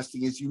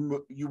interesting is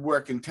you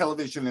work in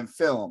television and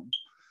film.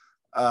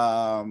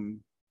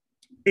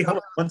 Hey, hold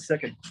on 1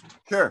 second.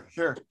 Sure.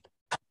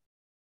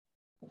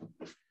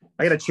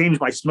 I got to change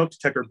my smoke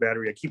detector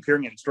battery. I keep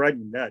hearing it. It's driving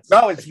me nuts.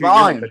 No, it's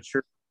mine.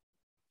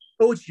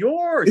 Oh, it's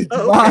yours. It's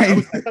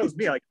mine. I thought it was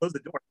me. I closed the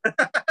door.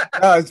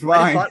 No, it's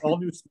mine. I bought all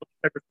new smoke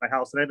detectors in my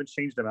house, and I haven't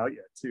changed them out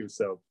yet, too.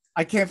 So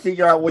I can't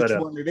figure out which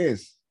one it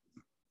is.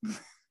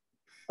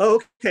 Oh,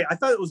 okay. I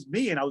thought it was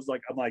me, and I'm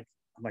like,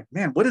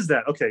 man, what is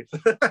that? Okay.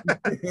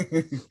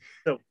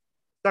 So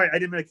sorry, I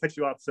didn't mean to cut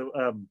you off. So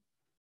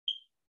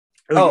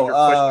Oh,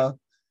 your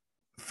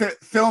question.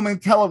 film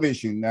and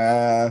television.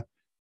 Oh,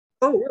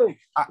 really?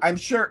 I'm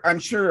sure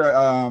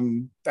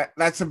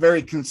that's a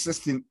very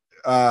consistent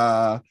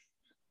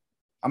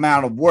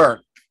amount of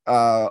work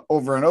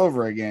over and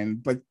over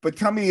again. But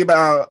tell me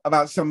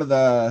about some of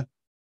the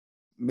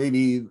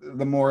maybe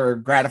the more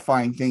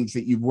gratifying things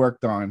that you've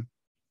worked on.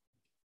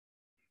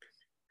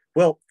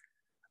 Well,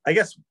 I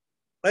guess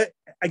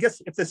I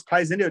guess if this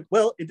ties into it,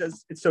 well, it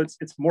does. It's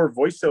more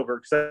voiceover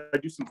because I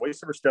do some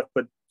voiceover stuff.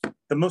 But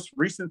the most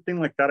recent thing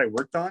like that I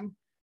worked on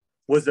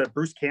was that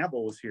Bruce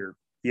Campbell was here,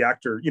 the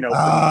actor, from Evil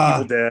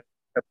Ah, Dead,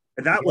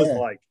 and that was yeah.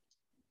 like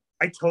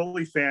I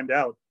totally fanned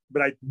out,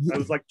 but I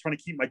was like trying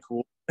to keep my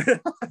cool.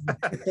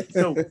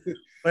 So,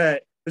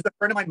 but there's a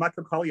friend of mine,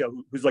 Michael Collier,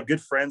 who's like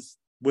good friends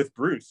with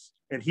Bruce,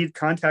 and he'd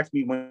contact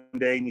me one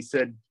day, and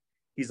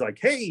he's like,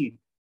 hey,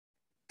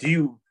 do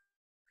you?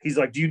 He's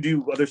like, do you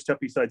do other stuff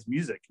besides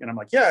music? And I'm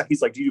like, yeah.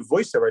 He's like, do you do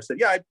voiceover? I said,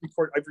 yeah, I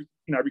record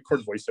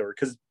voiceover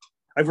because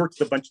I've worked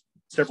with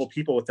several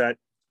people with that.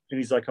 And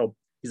he's like,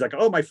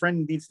 my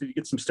friend needs to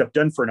get some stuff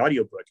done for an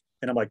audiobook.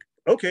 And I'm like,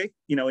 okay,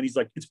 and he's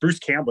like, it's Bruce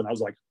Campbell. And I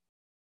was like,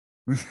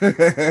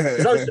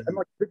 because I'm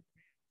like,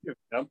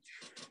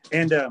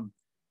 and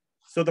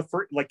so the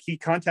first, like, he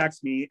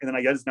contacts me, and then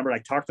I get his number, and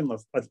I talk to him.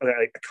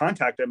 I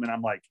contact him, and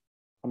I'm like,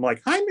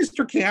 hi,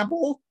 Mr.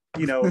 Campbell,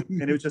 and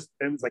it was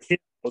like, I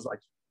was like,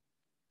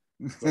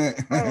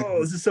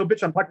 oh, this is so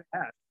bitch. I'm talking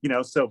that,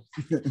 so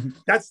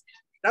that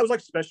was like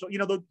special,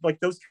 like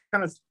those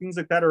kind of things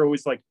like that are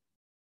always like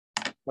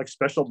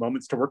special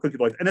moments to work with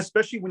people and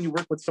especially when you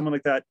work with someone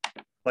like that,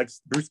 like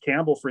Bruce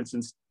Campbell, for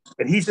instance,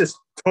 and he's just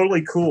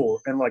totally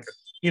cool and like,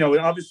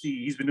 obviously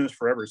he's been doing this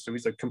forever, so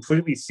he's a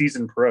completely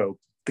seasoned pro.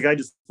 The guy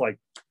just like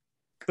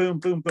boom,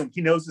 boom, boom.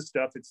 He knows his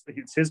stuff. It's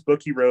his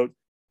book he wrote.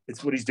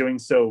 It's what he's doing.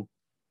 He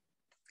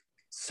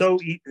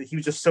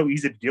was just so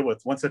easy to deal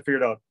with once I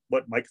figured out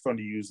what microphone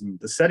to use and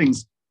the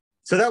settings.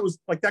 So that was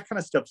like that kind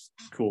of stuff's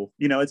cool.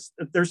 There's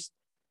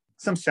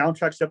some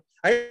soundtrack stuff.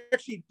 I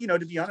actually, to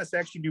be honest, I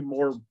actually do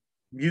more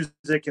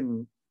music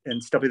and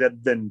stuff like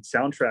that than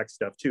soundtrack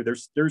stuff too.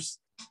 There's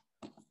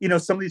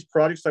some of these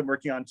projects I'm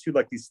working on too,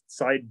 like these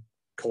side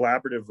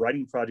collaborative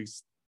writing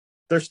projects.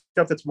 There's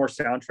stuff that's more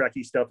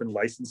soundtracky stuff and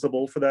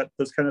licensable for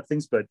those kind of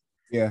things. But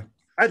yeah.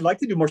 I'd like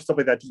to do more stuff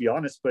like that, to be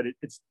honest, but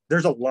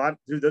there's a lot,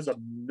 dude, there's a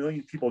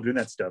million people doing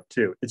that stuff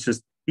too. It's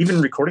just,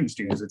 even recording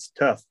studios, it's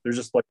tough. There's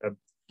just like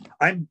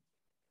I'm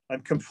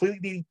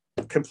completely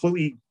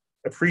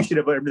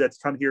appreciative of everybody that's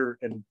come here,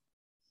 and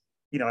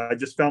I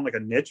just found like a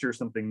niche or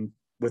something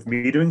with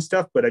me doing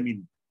stuff. But I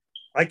mean,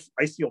 I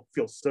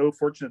feel so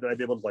fortunate that I'd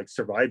be able to like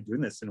survive doing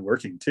this and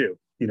working too.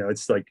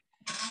 It's like,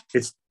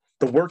 it's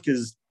the work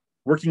is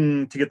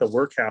working to get the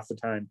work half the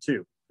time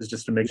too, is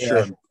just to make sure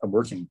Yeah. I'm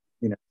working.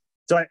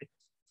 So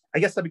I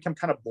guess I become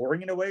kind of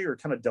boring in a way, or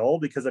kind of dull,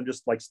 because I'm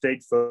just like I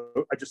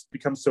just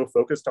become so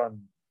focused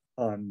on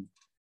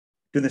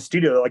doing the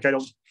studio. Like I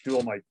don't do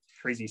all my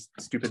crazy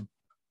stupid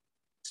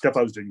stuff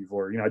I was doing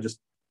before. I just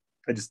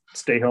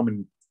stay home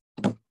and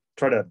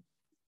try to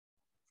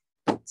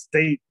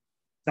stay,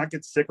 not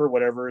get sick or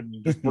whatever, and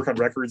just work on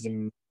records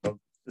and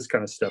this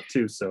kind of stuff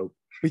too. So,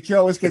 But you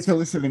always get to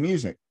listen to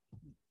music.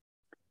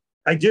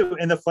 I do.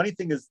 And the funny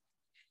thing is,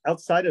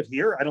 outside of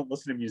here, I don't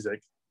listen to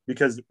music,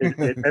 because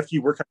after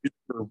you work on music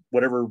for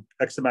whatever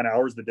X amount of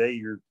hours a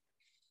day,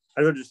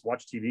 I don't just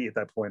watch TV at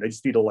that point. I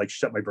just need to like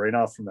shut my brain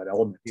off from that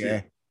element too. Yeah.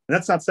 And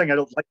that's not saying I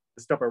don't like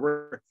the stuff I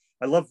work.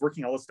 I love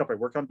working all the stuff I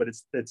work on, but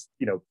it's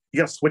you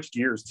got to switch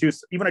gears too.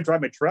 So even when I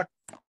drive my truck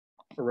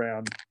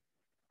around,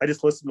 I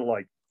just listen to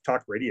like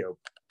talk radio,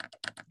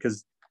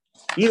 because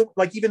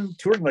even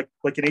touring like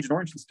in Agent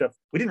Orange and stuff,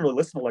 we didn't really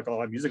listen to like a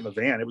lot of music in the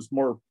van. It was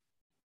more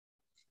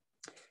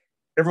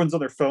everyone's on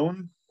their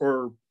phone,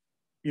 or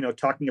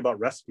talking about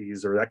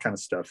recipes or that kind of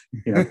stuff.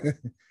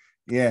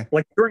 Yeah.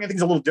 Like touring, I think,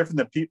 is a little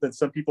different than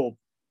some people's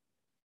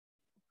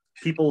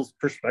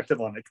perspective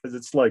on it, because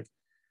it's like,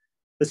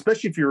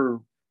 especially if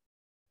you're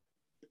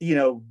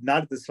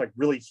not at this like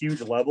really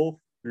huge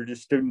level, you're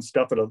just doing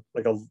stuff at a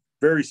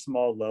very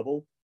small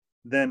level,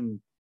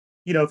 then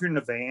if you're in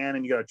a van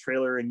and you got a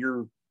trailer and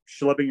you're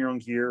schlepping your own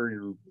gear,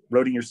 you're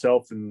roading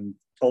yourself and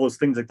all those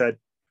things like that,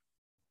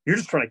 you're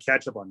just trying to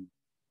catch up on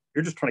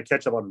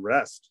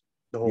rest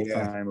the whole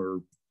Yeah. time,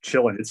 or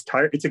chilling. It's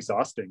tired, it's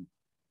exhausting.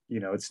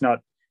 It's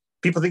not,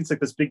 people think it's like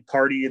this big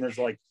party and there's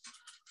like,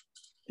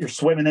 you're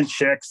swimming in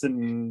chicks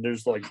and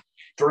there's like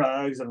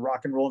drugs and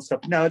rock and roll and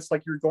stuff. No, it's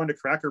like you're going to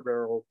Cracker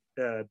Barrel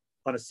on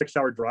a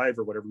 6-hour drive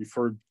or whatever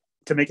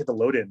to make it to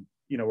load in,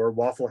 or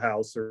Waffle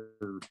House or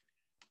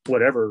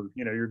whatever.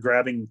 You're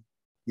grabbing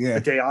a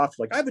day off.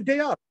 Like, I have a day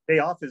off. Day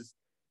off is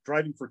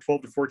driving for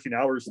 12 to 14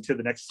 hours to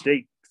the next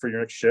state for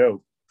your next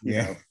show.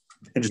 Yeah.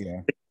 And just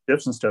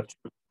tips and stuff.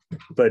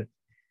 But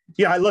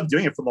yeah, I love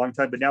doing it for a long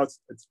time. But now it's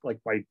like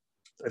I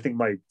think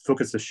my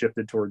focus has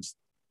shifted towards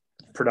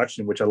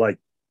production, which I like.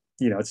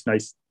 It's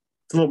nice.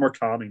 It's a little more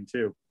calming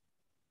too.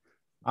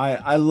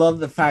 I love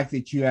the fact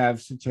that you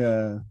have such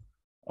a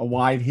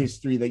wide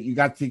history that you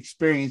got to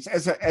experience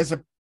as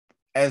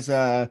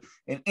a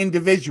an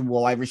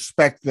individual. I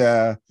respect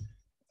the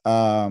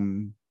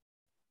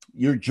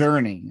your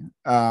journey.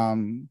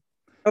 And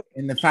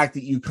the fact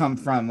that you come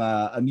from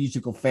a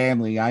musical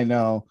family. I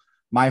know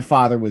my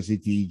father was a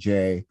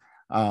DJ.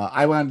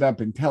 I wound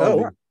up in Oh, wow.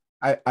 television.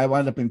 I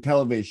wound up in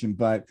television,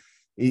 but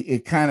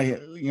it kind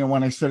of,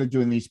 when I started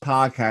doing these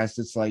podcasts,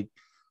 it's like,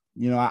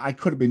 I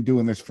could have been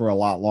doing this for a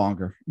lot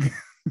longer.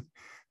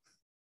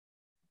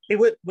 Hey,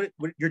 what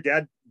your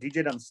dad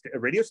DJ'd on a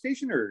radio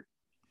station or?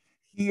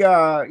 He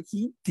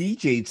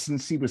DJ'd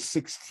since he was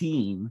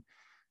 16,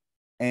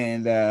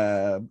 and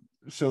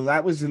so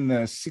that was in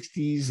the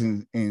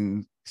 60s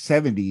and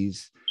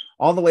 70s,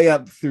 all the way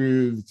up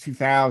through the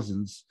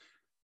 2000s.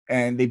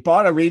 And they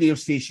bought a radio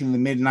station in the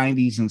mid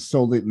 90s and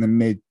sold it in the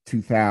mid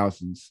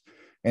 2000s,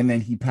 and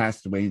then he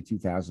passed away in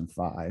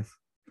 2005.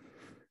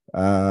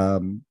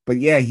 But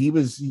yeah,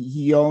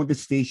 he owned a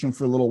station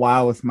for a little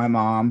while with my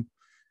mom,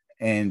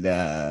 and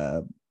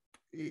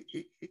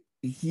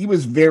he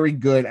was very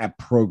good at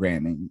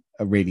programming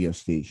a radio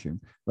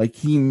station. Like,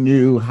 he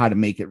knew how to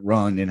make it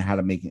run and how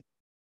to make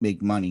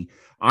money.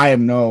 I have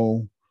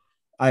no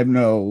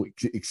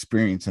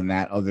experience in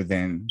that other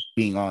than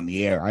being on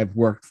the air. I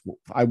worked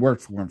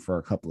for him for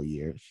a couple of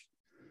years.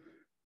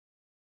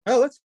 Oh,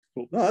 that's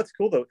cool. No, that's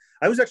cool though.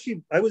 I was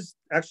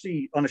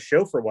actually on a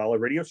show for a while, a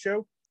radio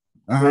show.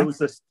 Where it Uh-huh. was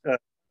this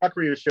talk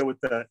radio show with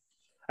the.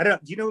 I don't know.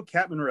 Do you know who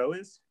Kat Monroe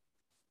is?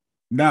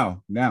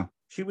 No, no.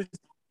 She was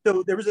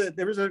so there was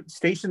a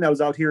station that was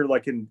out here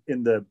like in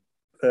the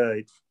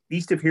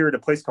east of here at a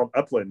place called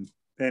Upland,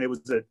 and it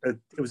was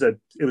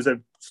a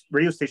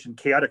radio station,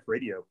 Chaotic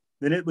Radio.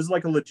 And it was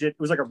like it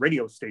was like a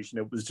radio station.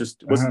 It Uh-huh.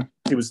 wasn't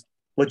it was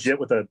legit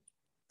with a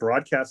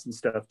broadcast and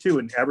stuff too,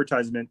 and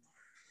advertisement.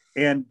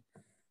 And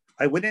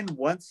I went in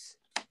once,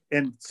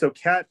 and so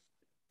Kat,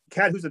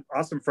 who's an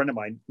awesome friend of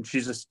mine, and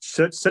she's just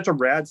such a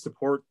rad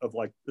support of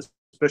like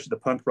especially the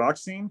punk rock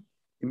scene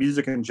and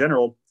music in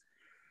general.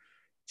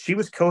 She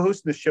was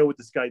co-hosting the show with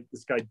this guy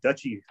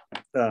Dutchy.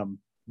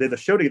 They had the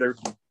show together,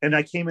 and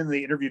I came in, and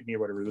they interviewed me or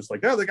whatever. It was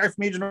like, oh, the guy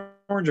from Agent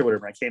Orange or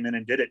whatever. I came in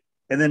and did it,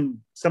 and then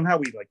somehow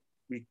we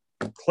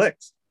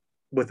clicked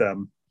with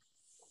them,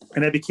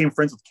 and I became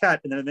friends with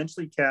Kat. And then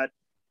eventually, Kat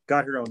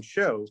got her own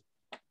show.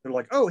 They're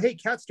like, oh, hey,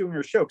 Kat's doing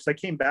her show, because I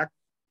came back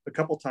a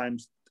couple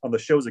times on the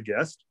show as a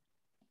guest,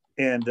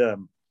 and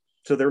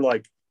so they're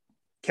like,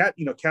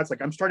 Kat's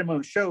like, I'm starting my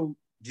own show.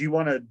 Do you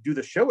want to do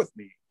the show with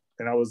me?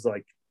 And I was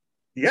like,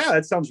 yeah,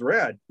 that sounds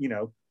rad.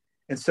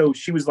 And so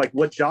she was like,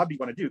 what job do you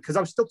want to do? Because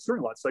I was still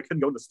touring a lot, so I couldn't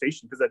go to the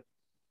station, because that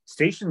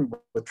station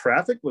with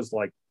traffic was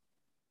like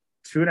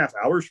 2.5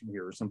 hours from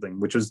here or something,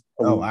 which is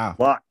a Oh, wow.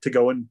 lot to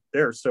go in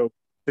there. So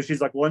she's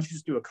like, well, why don't you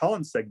just do a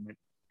call-in segment?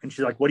 And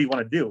she's like, what do you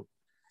want to do?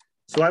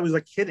 So I was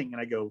like kidding,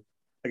 and I go,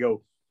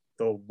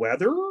 the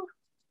weather?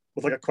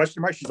 With like a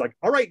question mark. She's like,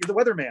 all right, you're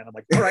the weatherman. I'm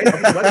like, all right, I'll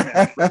be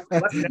the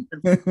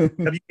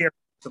weatherman. WKR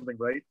something,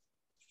 right?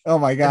 Oh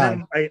my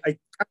And God.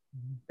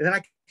 then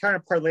I kind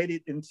of parlayed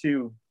it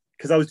into,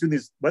 because I was doing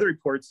these weather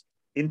reports,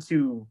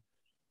 into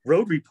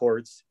road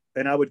reports,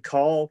 and I would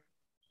call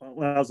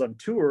when I was on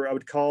tour. I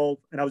would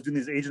call, and I was doing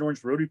these Agent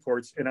Orange road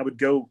reports, and I would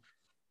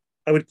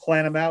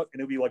plan them out, and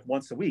it would be like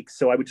once a week.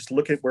 So I would just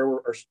look at where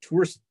our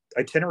tour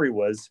itinerary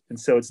was, and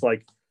so it's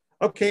like,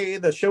 okay,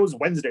 the show's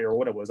Wednesday or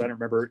what it was, I don't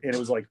remember, and it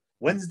was like,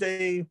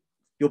 Wednesday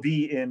you'll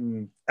be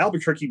in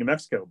Albuquerque, New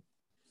Mexico.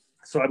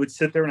 So I would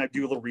sit there and I'd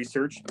do a little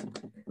research,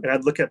 and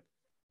I'd look at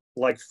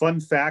like fun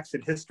facts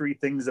and history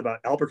things about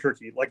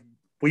Albuquerque, like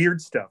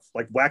weird stuff,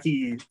 like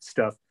wacky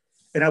stuff.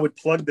 And I would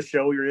plug the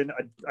show you're in.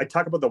 I'd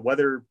talk about the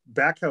weather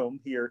back home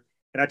here,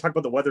 and I talk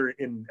about the weather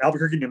in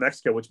Albuquerque, New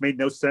Mexico, which made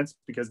no sense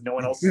because no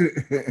one else,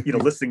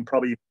 listening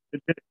probably,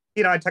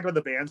 I talk about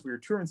the bands we were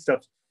touring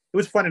stuff. It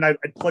was fun, and I'd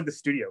plug the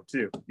studio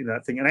too,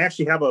 that thing. And I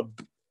actually have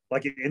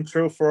like an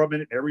intro for a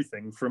minute and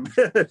everything from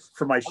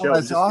from my Oh, show.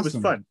 that's It was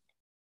awesome. fun.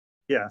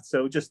 Yeah.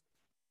 So just,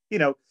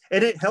 and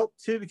it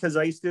helped too, because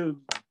I used to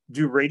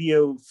do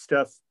radio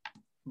stuff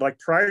like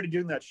prior to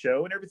doing that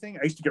show and everything.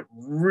 I used to get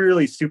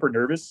really super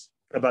nervous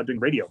about doing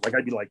radio. Like,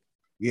 I'd be like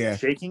Yeah.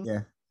 shaking.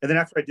 Yeah. And then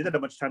after I did that a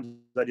bunch of times,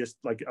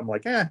 I'm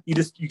like,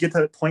 you get to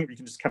that point where you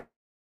can just kind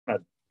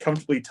of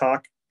comfortably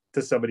talk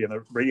to somebody on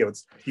the radio.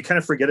 You kind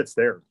of forget it's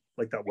there,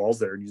 like that wall's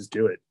there, and you just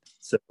do it.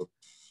 So,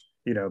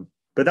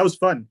 but that was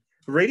fun.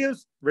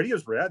 Radio's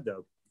rad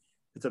though.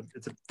 It's a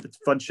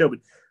fun show,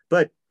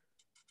 but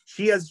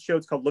she has a show.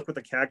 It's called Look What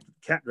the Cat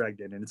Dragged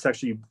In, and it's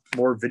actually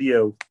more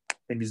video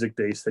and music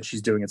based that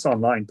she's doing. It's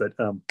online,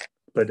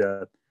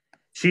 but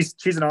she's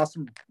an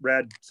awesome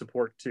rad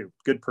support too.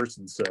 Good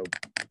person. So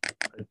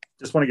I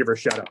just want to give her a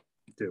shout out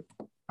too.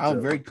 Oh, So,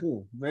 very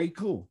cool. Very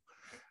cool.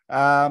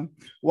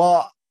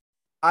 Well,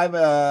 I've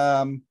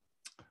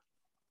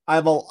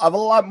I've a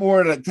lot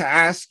more to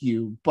ask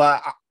you,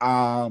 but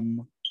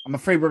I'm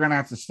afraid we're gonna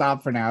have to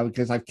stop for now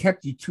because I've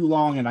kept you too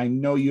long, and I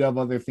know you have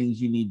other things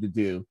you need to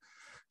do.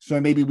 So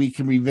maybe we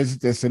can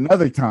revisit this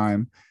another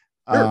time.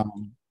 Sure.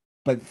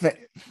 But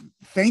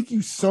thank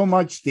you so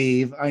much,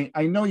 Dave.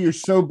 I know you're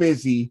so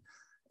busy,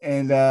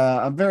 and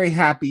I'm very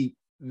happy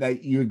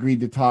that you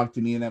agreed to talk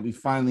to me and that we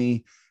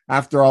finally,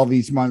 after all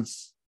these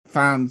months,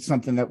 found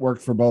something that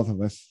worked for both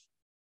of us.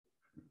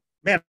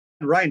 Man,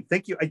 Ryan,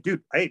 thank you.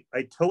 I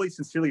totally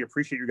sincerely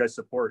appreciate your guys'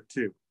 support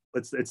too.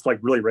 It's like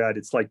really rad.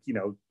 It's like,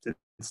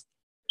 it's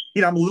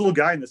I'm a little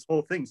guy in this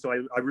whole thing, so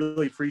I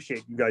really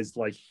appreciate you guys,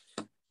 like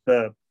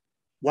the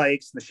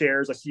likes and the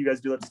shares. I see you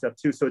guys do that stuff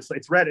too. So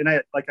it's rad. And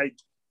I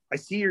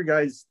see your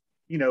guys,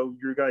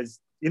 your guys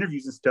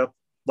interviews and stuff,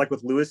 like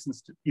with Lewis and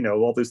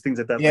all those things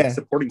that like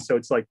supporting. So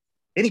it's like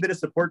any bit of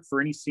support for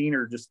any scene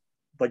or just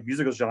like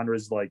musical genre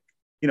is like,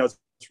 it's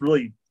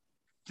really,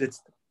 it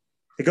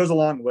goes a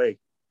long way,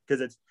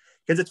 because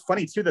it's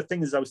funny too. The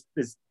thing is, I was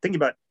thinking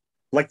about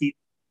like a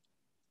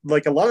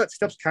lot of that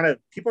stuff's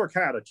people are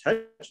kind of out of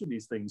touch with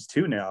these things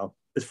too now,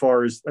 as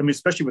far as,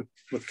 especially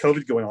with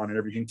COVID going on and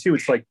everything too.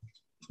 It's like,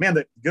 man,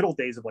 the good old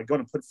days of like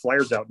going to put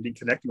flyers out and being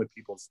connecting with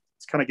people, it's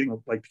kind of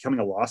getting like becoming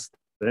a lost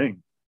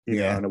thing,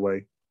 in a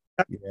way.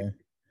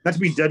 Not to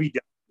be Debbie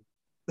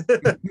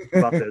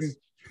about this,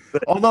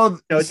 but although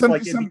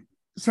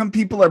some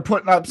people are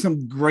putting up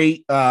some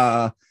great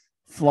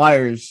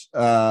flyers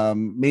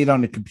made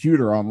on the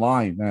computer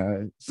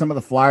online. Some of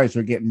the flyers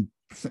are getting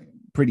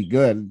pretty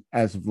good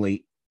as of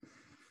late.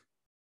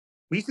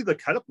 We used to do the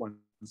cut up ones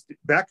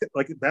back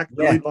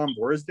early Von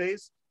Bora's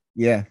days.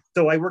 Yeah.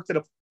 So I worked at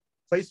a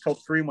place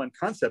called 3-in-1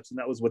 Concepts, and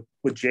that was with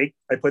Jake.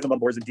 I played them on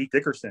boards, and Deke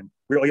Dickerson.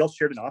 We all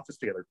shared an office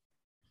together,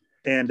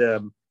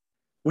 and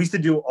we used to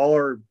do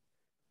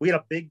we had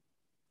a big,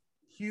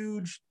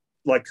 huge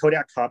like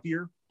Kodak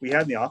copier we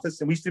had in the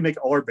office, and we used to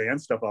make all our band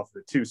stuff off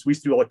of it too. So we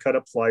used to do all the cut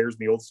up flyers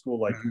and the old school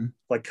like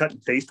cut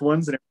and paste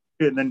ones, and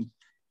then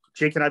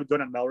Jake and I would go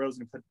down to Melrose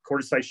and put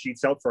quarter size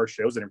sheets out for our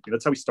shows and everything.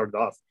 That's how we started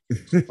off,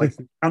 like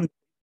and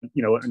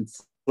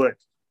flick.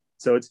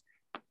 So it's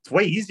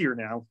way easier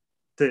now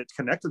to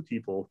connect with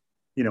people,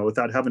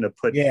 without having to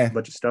put a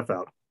bunch of stuff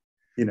out.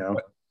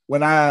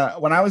 When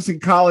I was in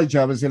college,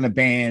 I was in a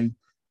band,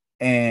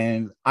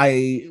 and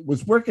I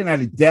was working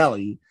at a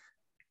deli,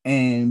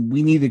 and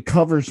we needed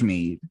covers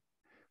made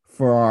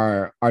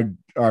for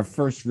our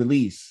first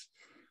release.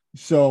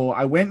 So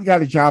I went and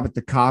got a job at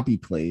the copy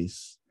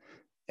place.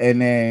 And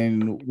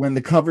then when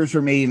the covers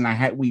were made,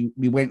 and we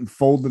went and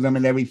folded them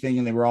and everything,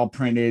 and they were all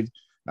printed.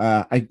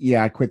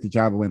 I quit the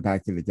job and went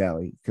back to the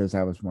deli because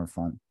that was more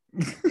fun.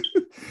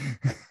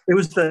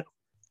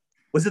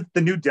 Was it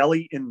the New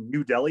Deli in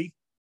New Delhi?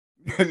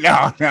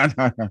 No.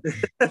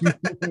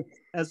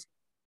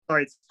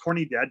 Sorry, it's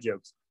corny dad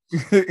jokes.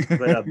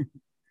 But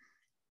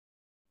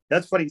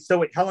that's funny. So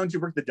wait, how long did you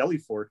work the deli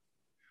for?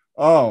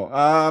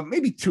 Oh,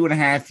 maybe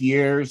 2.5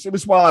 years. It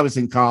was while I was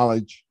in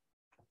college.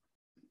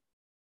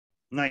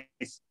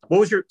 Nice. What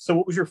was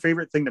your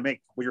favorite thing to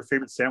make? What was your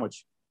favorite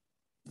sandwich?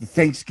 The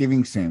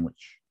Thanksgiving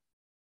sandwich.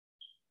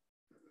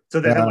 So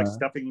they had like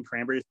stuffing and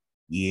cranberries.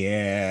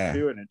 Yeah.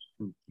 Doing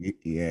it.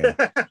 Yeah.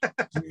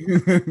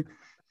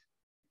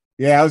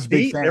 Yeah, I was a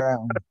big fan of that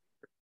one.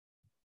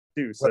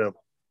 Dude, so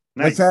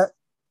nice. What's that?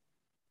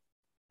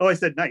 Oh, I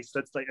said nice.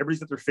 That's like everybody's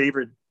got their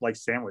favorite like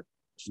sandwich.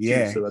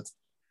 Yeah. So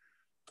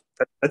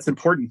that's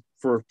important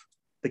for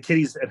the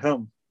kiddies at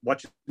home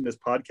watching this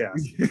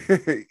podcast.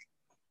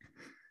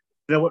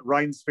 You know what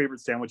Ryan's favorite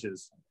sandwich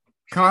is?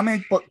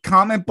 Comment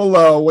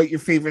below what your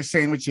favorite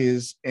sandwich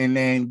is, and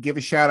then give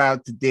a shout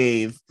out to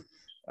Dave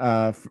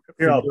for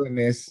doing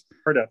this.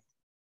 There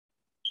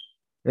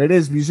it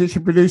is,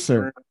 musician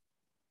producer.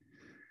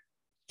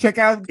 Check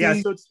out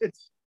Dave. So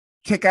it's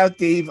check out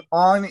Dave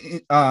on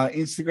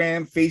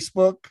Instagram,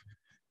 Facebook,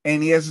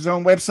 and he has his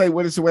own website.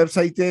 What is the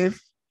website, Dave?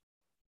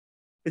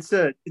 It's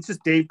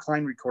just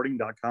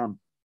DaveKleinRecording.com.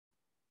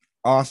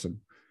 Awesome.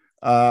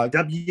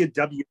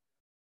 www.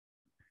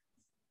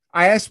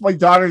 I asked my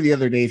daughter the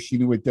other day if she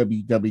knew what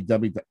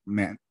www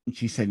meant, and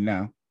she said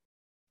no.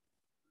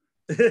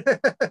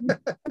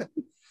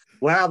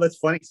 Wow, that's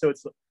funny. So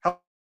it's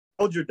how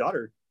old's your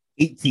daughter?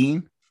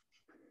 18.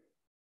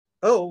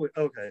 Oh,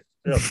 okay.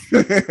 Yeah. I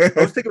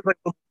was thinking like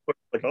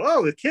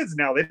the kids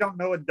now, they don't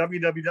know what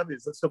www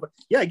is. That's so funny.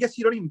 Yeah, I guess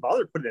you don't even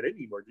bother putting that in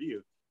anymore, do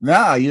you?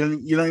 No, you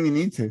don't even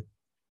need to.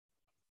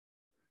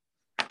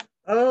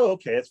 Oh,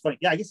 okay. That's funny.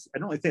 Yeah, I guess I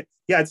don't really think.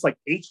 Yeah, it's like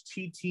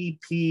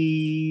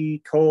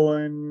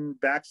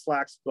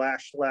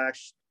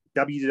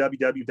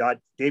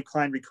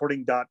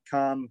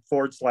http://www.davekleinrecording.com/.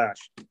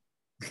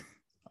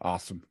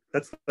 Awesome.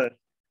 That's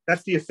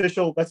the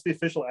official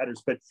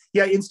address. But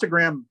yeah,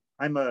 Instagram,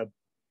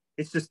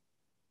 it's just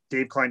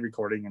Dave Klein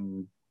Recording,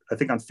 and I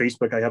think on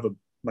Facebook I have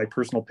my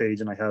personal page,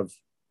 and I have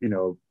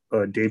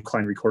Dave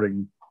Klein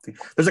Recording thing.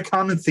 There's a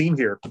common theme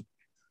here.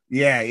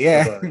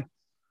 Yeah.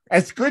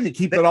 That's good to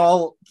keep it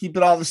all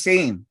the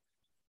same.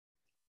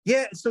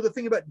 Yeah. So the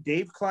thing about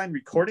Dave Klein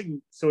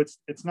Recording, so it's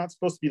not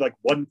supposed to be like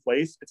one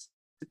place. It's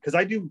because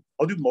I'll do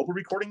mobile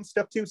recording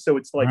stuff too. So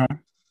it's like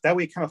that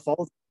way it kind of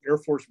follows Air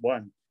Force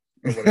One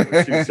or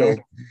whatever too. So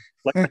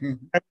like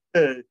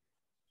I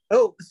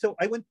Oh, so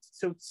I went.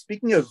 So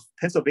speaking of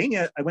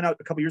Pennsylvania, I went out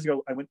a couple years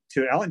ago. I went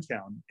to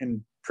Allentown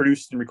and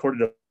produced and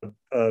recorded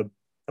a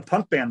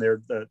punk band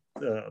there,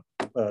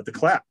 the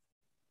Clap.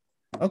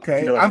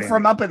 Okay, I'm band?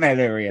 From up in that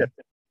area.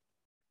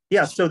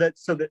 Yeah, so that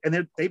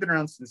and they've been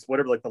around since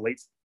whatever, like the late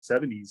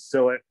 '70s.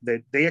 So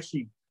they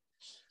actually,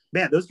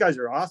 man, those guys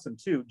are awesome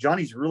too.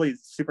 Johnny's really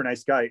super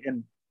nice guy,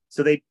 and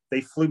so they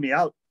flew me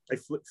out. I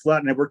flew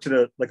out and I worked at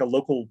a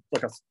local,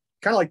 like a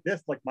kind of like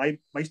this, like my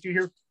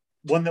studio here.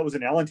 One that was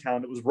in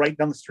Allentown. It was right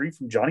down the street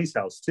from Johnny's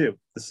house too.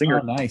 The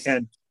singer, oh, nice.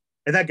 And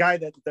that guy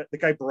the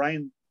guy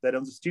Brian that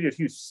owns the studio,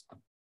 he was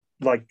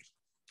like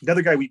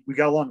another guy. We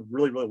got along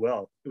really, really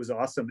well. It was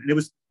awesome, and it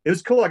was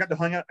cool. I got to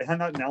hang out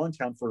in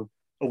Allentown for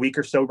a week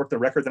or so, worked the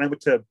record. Then I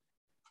went to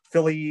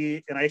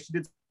Philly, and I actually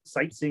did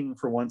sightseeing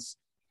for once.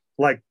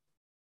 Like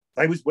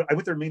I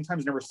went there many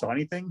times, never saw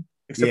anything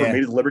except for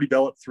maybe the Liberty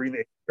Bell at 3 in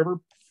the river.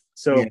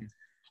 So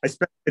I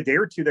spent a day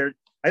or two there.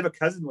 I have a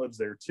cousin who lives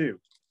there too,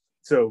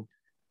 so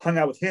hung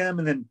out with him,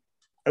 and then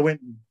I went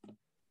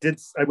and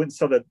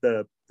saw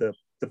the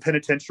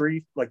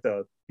penitentiary, like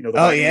the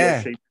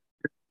shape,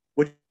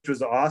 which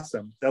was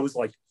awesome. That was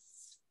like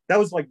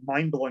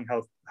mind blowing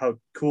how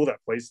cool that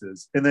place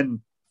is. And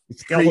then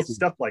all this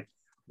stuff like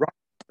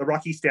the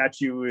Rocky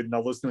statue and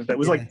all those things. That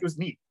was like, it was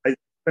neat. I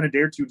spent a day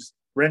or two, just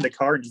ran the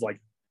car and just like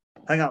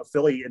hung out in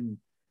Philly and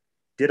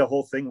did a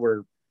whole thing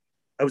where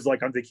I was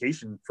like on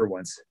vacation for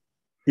once.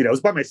 I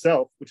was by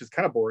myself, which is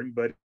kind of boring,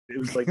 but it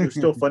was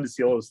still fun to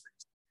see all those things.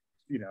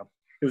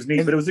 It was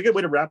neat, but it was a good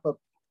way to wrap up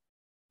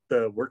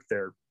the work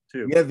there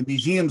too. Yeah, the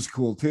museum's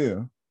cool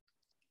too.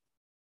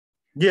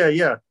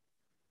 Yeah.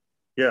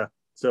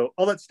 So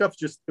all that stuff,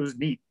 it was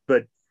neat,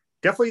 but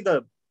definitely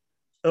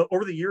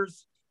over the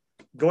years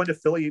going to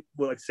Philly,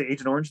 like say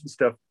Agent Orange and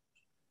stuff,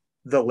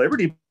 the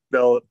Liberty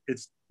Bell,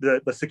 it's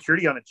the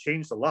security on it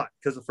changed a lot,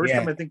 because the first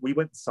time I think we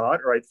went and saw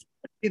it, or I'd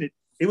seen it,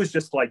 it was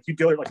just like you'd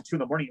go there like 2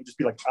 a.m. and just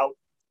be like out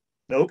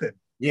and open.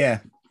 Yeah,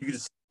 you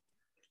just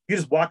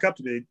walk up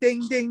to it,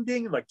 ding ding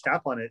ding, and like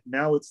tap on it.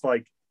 Now it's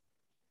like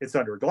it's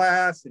under a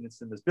glass and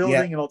it's in this building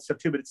and all that stuff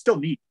too, but it's still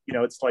neat.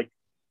 It's like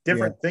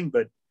different thing,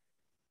 but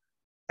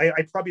I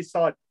probably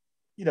saw it.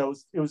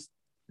 It's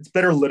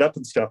better lit up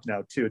and stuff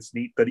now too. It's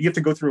neat, but you have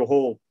to go through a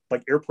whole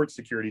like airport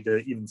security to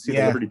even see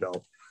the Liberty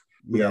Bell.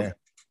 You know?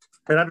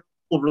 And I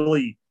don't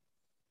really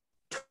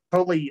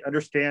totally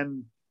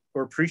understand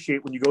or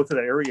appreciate when you go through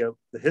that area,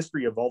 the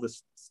history of all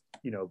this,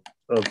 of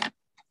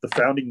the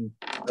founding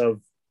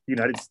of the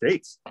United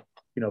States,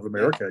 of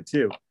America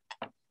too.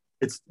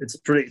 It's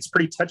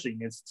pretty touching.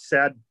 It's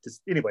sad.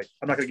 Anyway,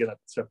 I'm not going to get into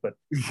that stuff, but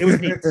it was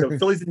neat. So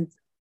Philly's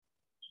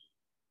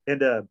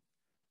and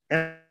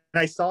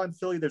I saw in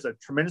Philly, there's a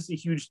tremendously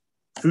huge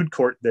food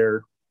court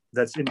there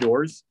that's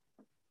indoors,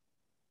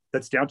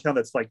 that's downtown,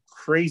 that's like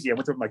crazy. I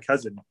went there with my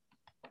cousin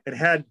and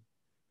had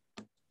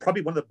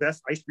probably one of the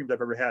best ice creams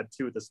I've ever had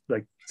too, at this,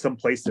 like some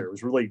place there. It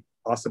was really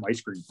awesome ice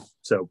cream.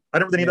 So I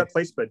don't know the name of that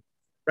place, but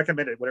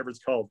recommend it, whatever it's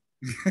called.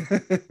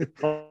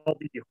 Called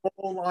the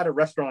Whole Lot of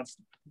Restaurants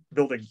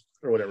building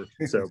or whatever.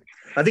 So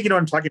I think you know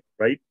what I'm talking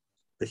about, right?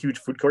 The huge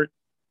food court.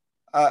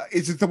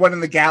 Is it the one in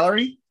the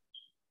gallery?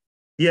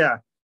 Yeah.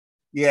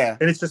 Yeah.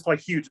 And it's just like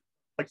huge,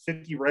 like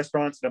 50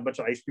 restaurants and a bunch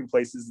of ice cream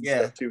places and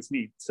stuff too. It's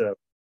neat. So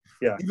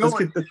yeah.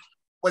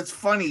 What's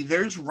funny,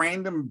 there's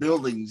random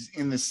buildings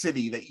in the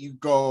city that you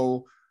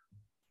go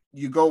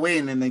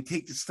in and they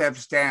take the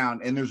steps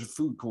down and there's a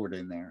food court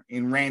in there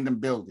in random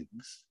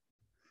buildings.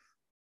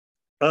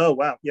 Oh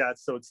wow. Yeah.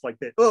 So it's like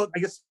that. Well, I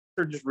guess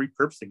they're just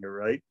repurposing it,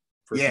 right?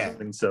 For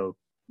something. So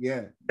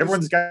yeah.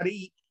 Everyone's got to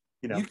eat.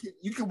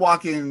 You can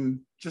walk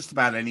in just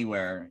about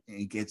anywhere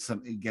and get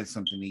something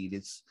to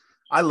eat.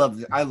 I love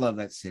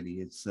that city.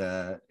 It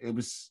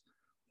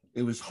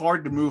was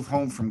hard to move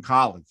home from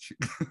college.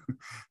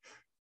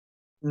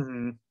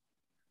 Mm-hmm.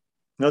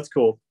 That's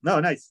cool. No,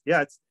 nice.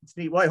 Yeah, it's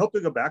neat. Well, I hope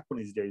to go back one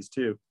of these days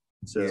too.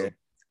 So,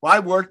 well, I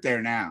work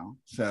there now,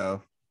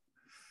 so.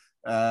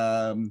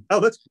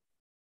 That's.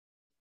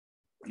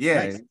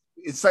 Yeah, nice.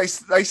 It's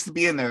nice to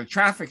be in there. The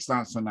traffic's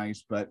not so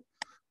nice, but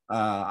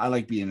I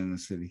like being in the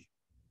city.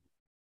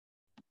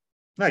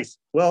 Nice.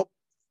 Well,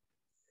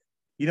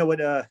 you know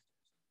what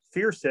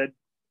Fear said,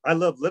 I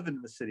love living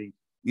in the city.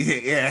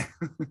 Yeah.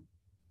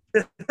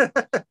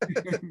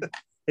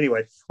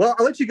 Anyway, well,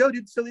 I'll let you go,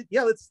 dude. So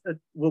let's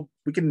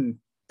we can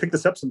pick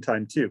this up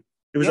sometime too.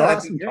 It was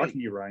awesome talking to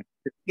you, Ryan.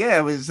 Yeah,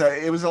 it was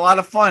a lot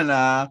of fun.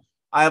 I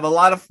have a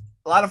lot of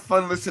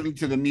fun listening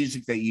to the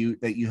music that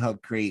you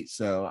helped create.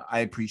 So I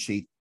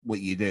appreciate what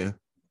you do.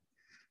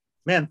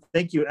 Man,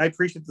 thank you. I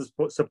appreciate the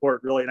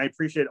support, really, and I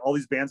appreciate all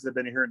these bands that have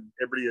been here and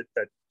everybody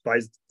that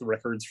buys the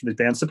records from the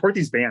bands. Support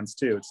these bands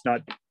too. It's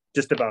not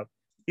just about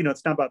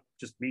it's not about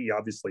just me.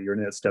 Obviously, you're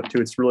in that stuff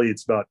too. It's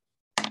about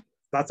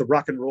the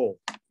rock and roll.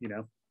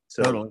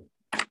 So totally.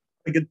 A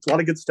lot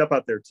of good stuff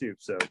out there too.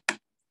 So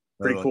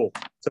pretty cool.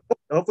 So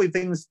hopefully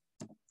things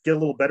get a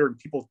little better and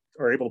people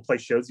are able to play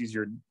shows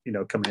easier.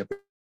 Coming up and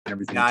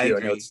everything. Yeah,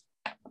 too.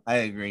 I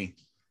agree.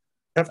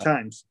 Tough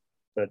times.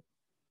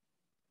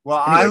 Well,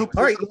 anyway,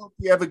 I hope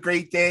you have a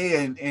great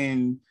day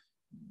and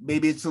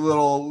maybe it's a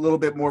little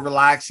bit more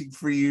relaxing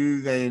for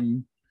you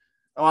than.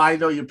 Oh, I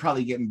know you're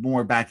probably getting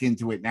more back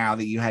into it now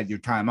that you had your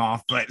time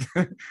off, but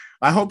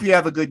I hope you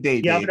have a good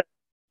day, Dave.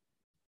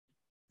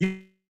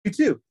 You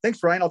too.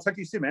 Thanks, Ryan. I'll talk to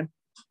you soon, man.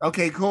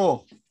 Okay,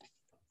 cool.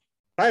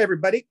 Bye,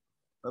 everybody.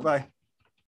 Bye-bye.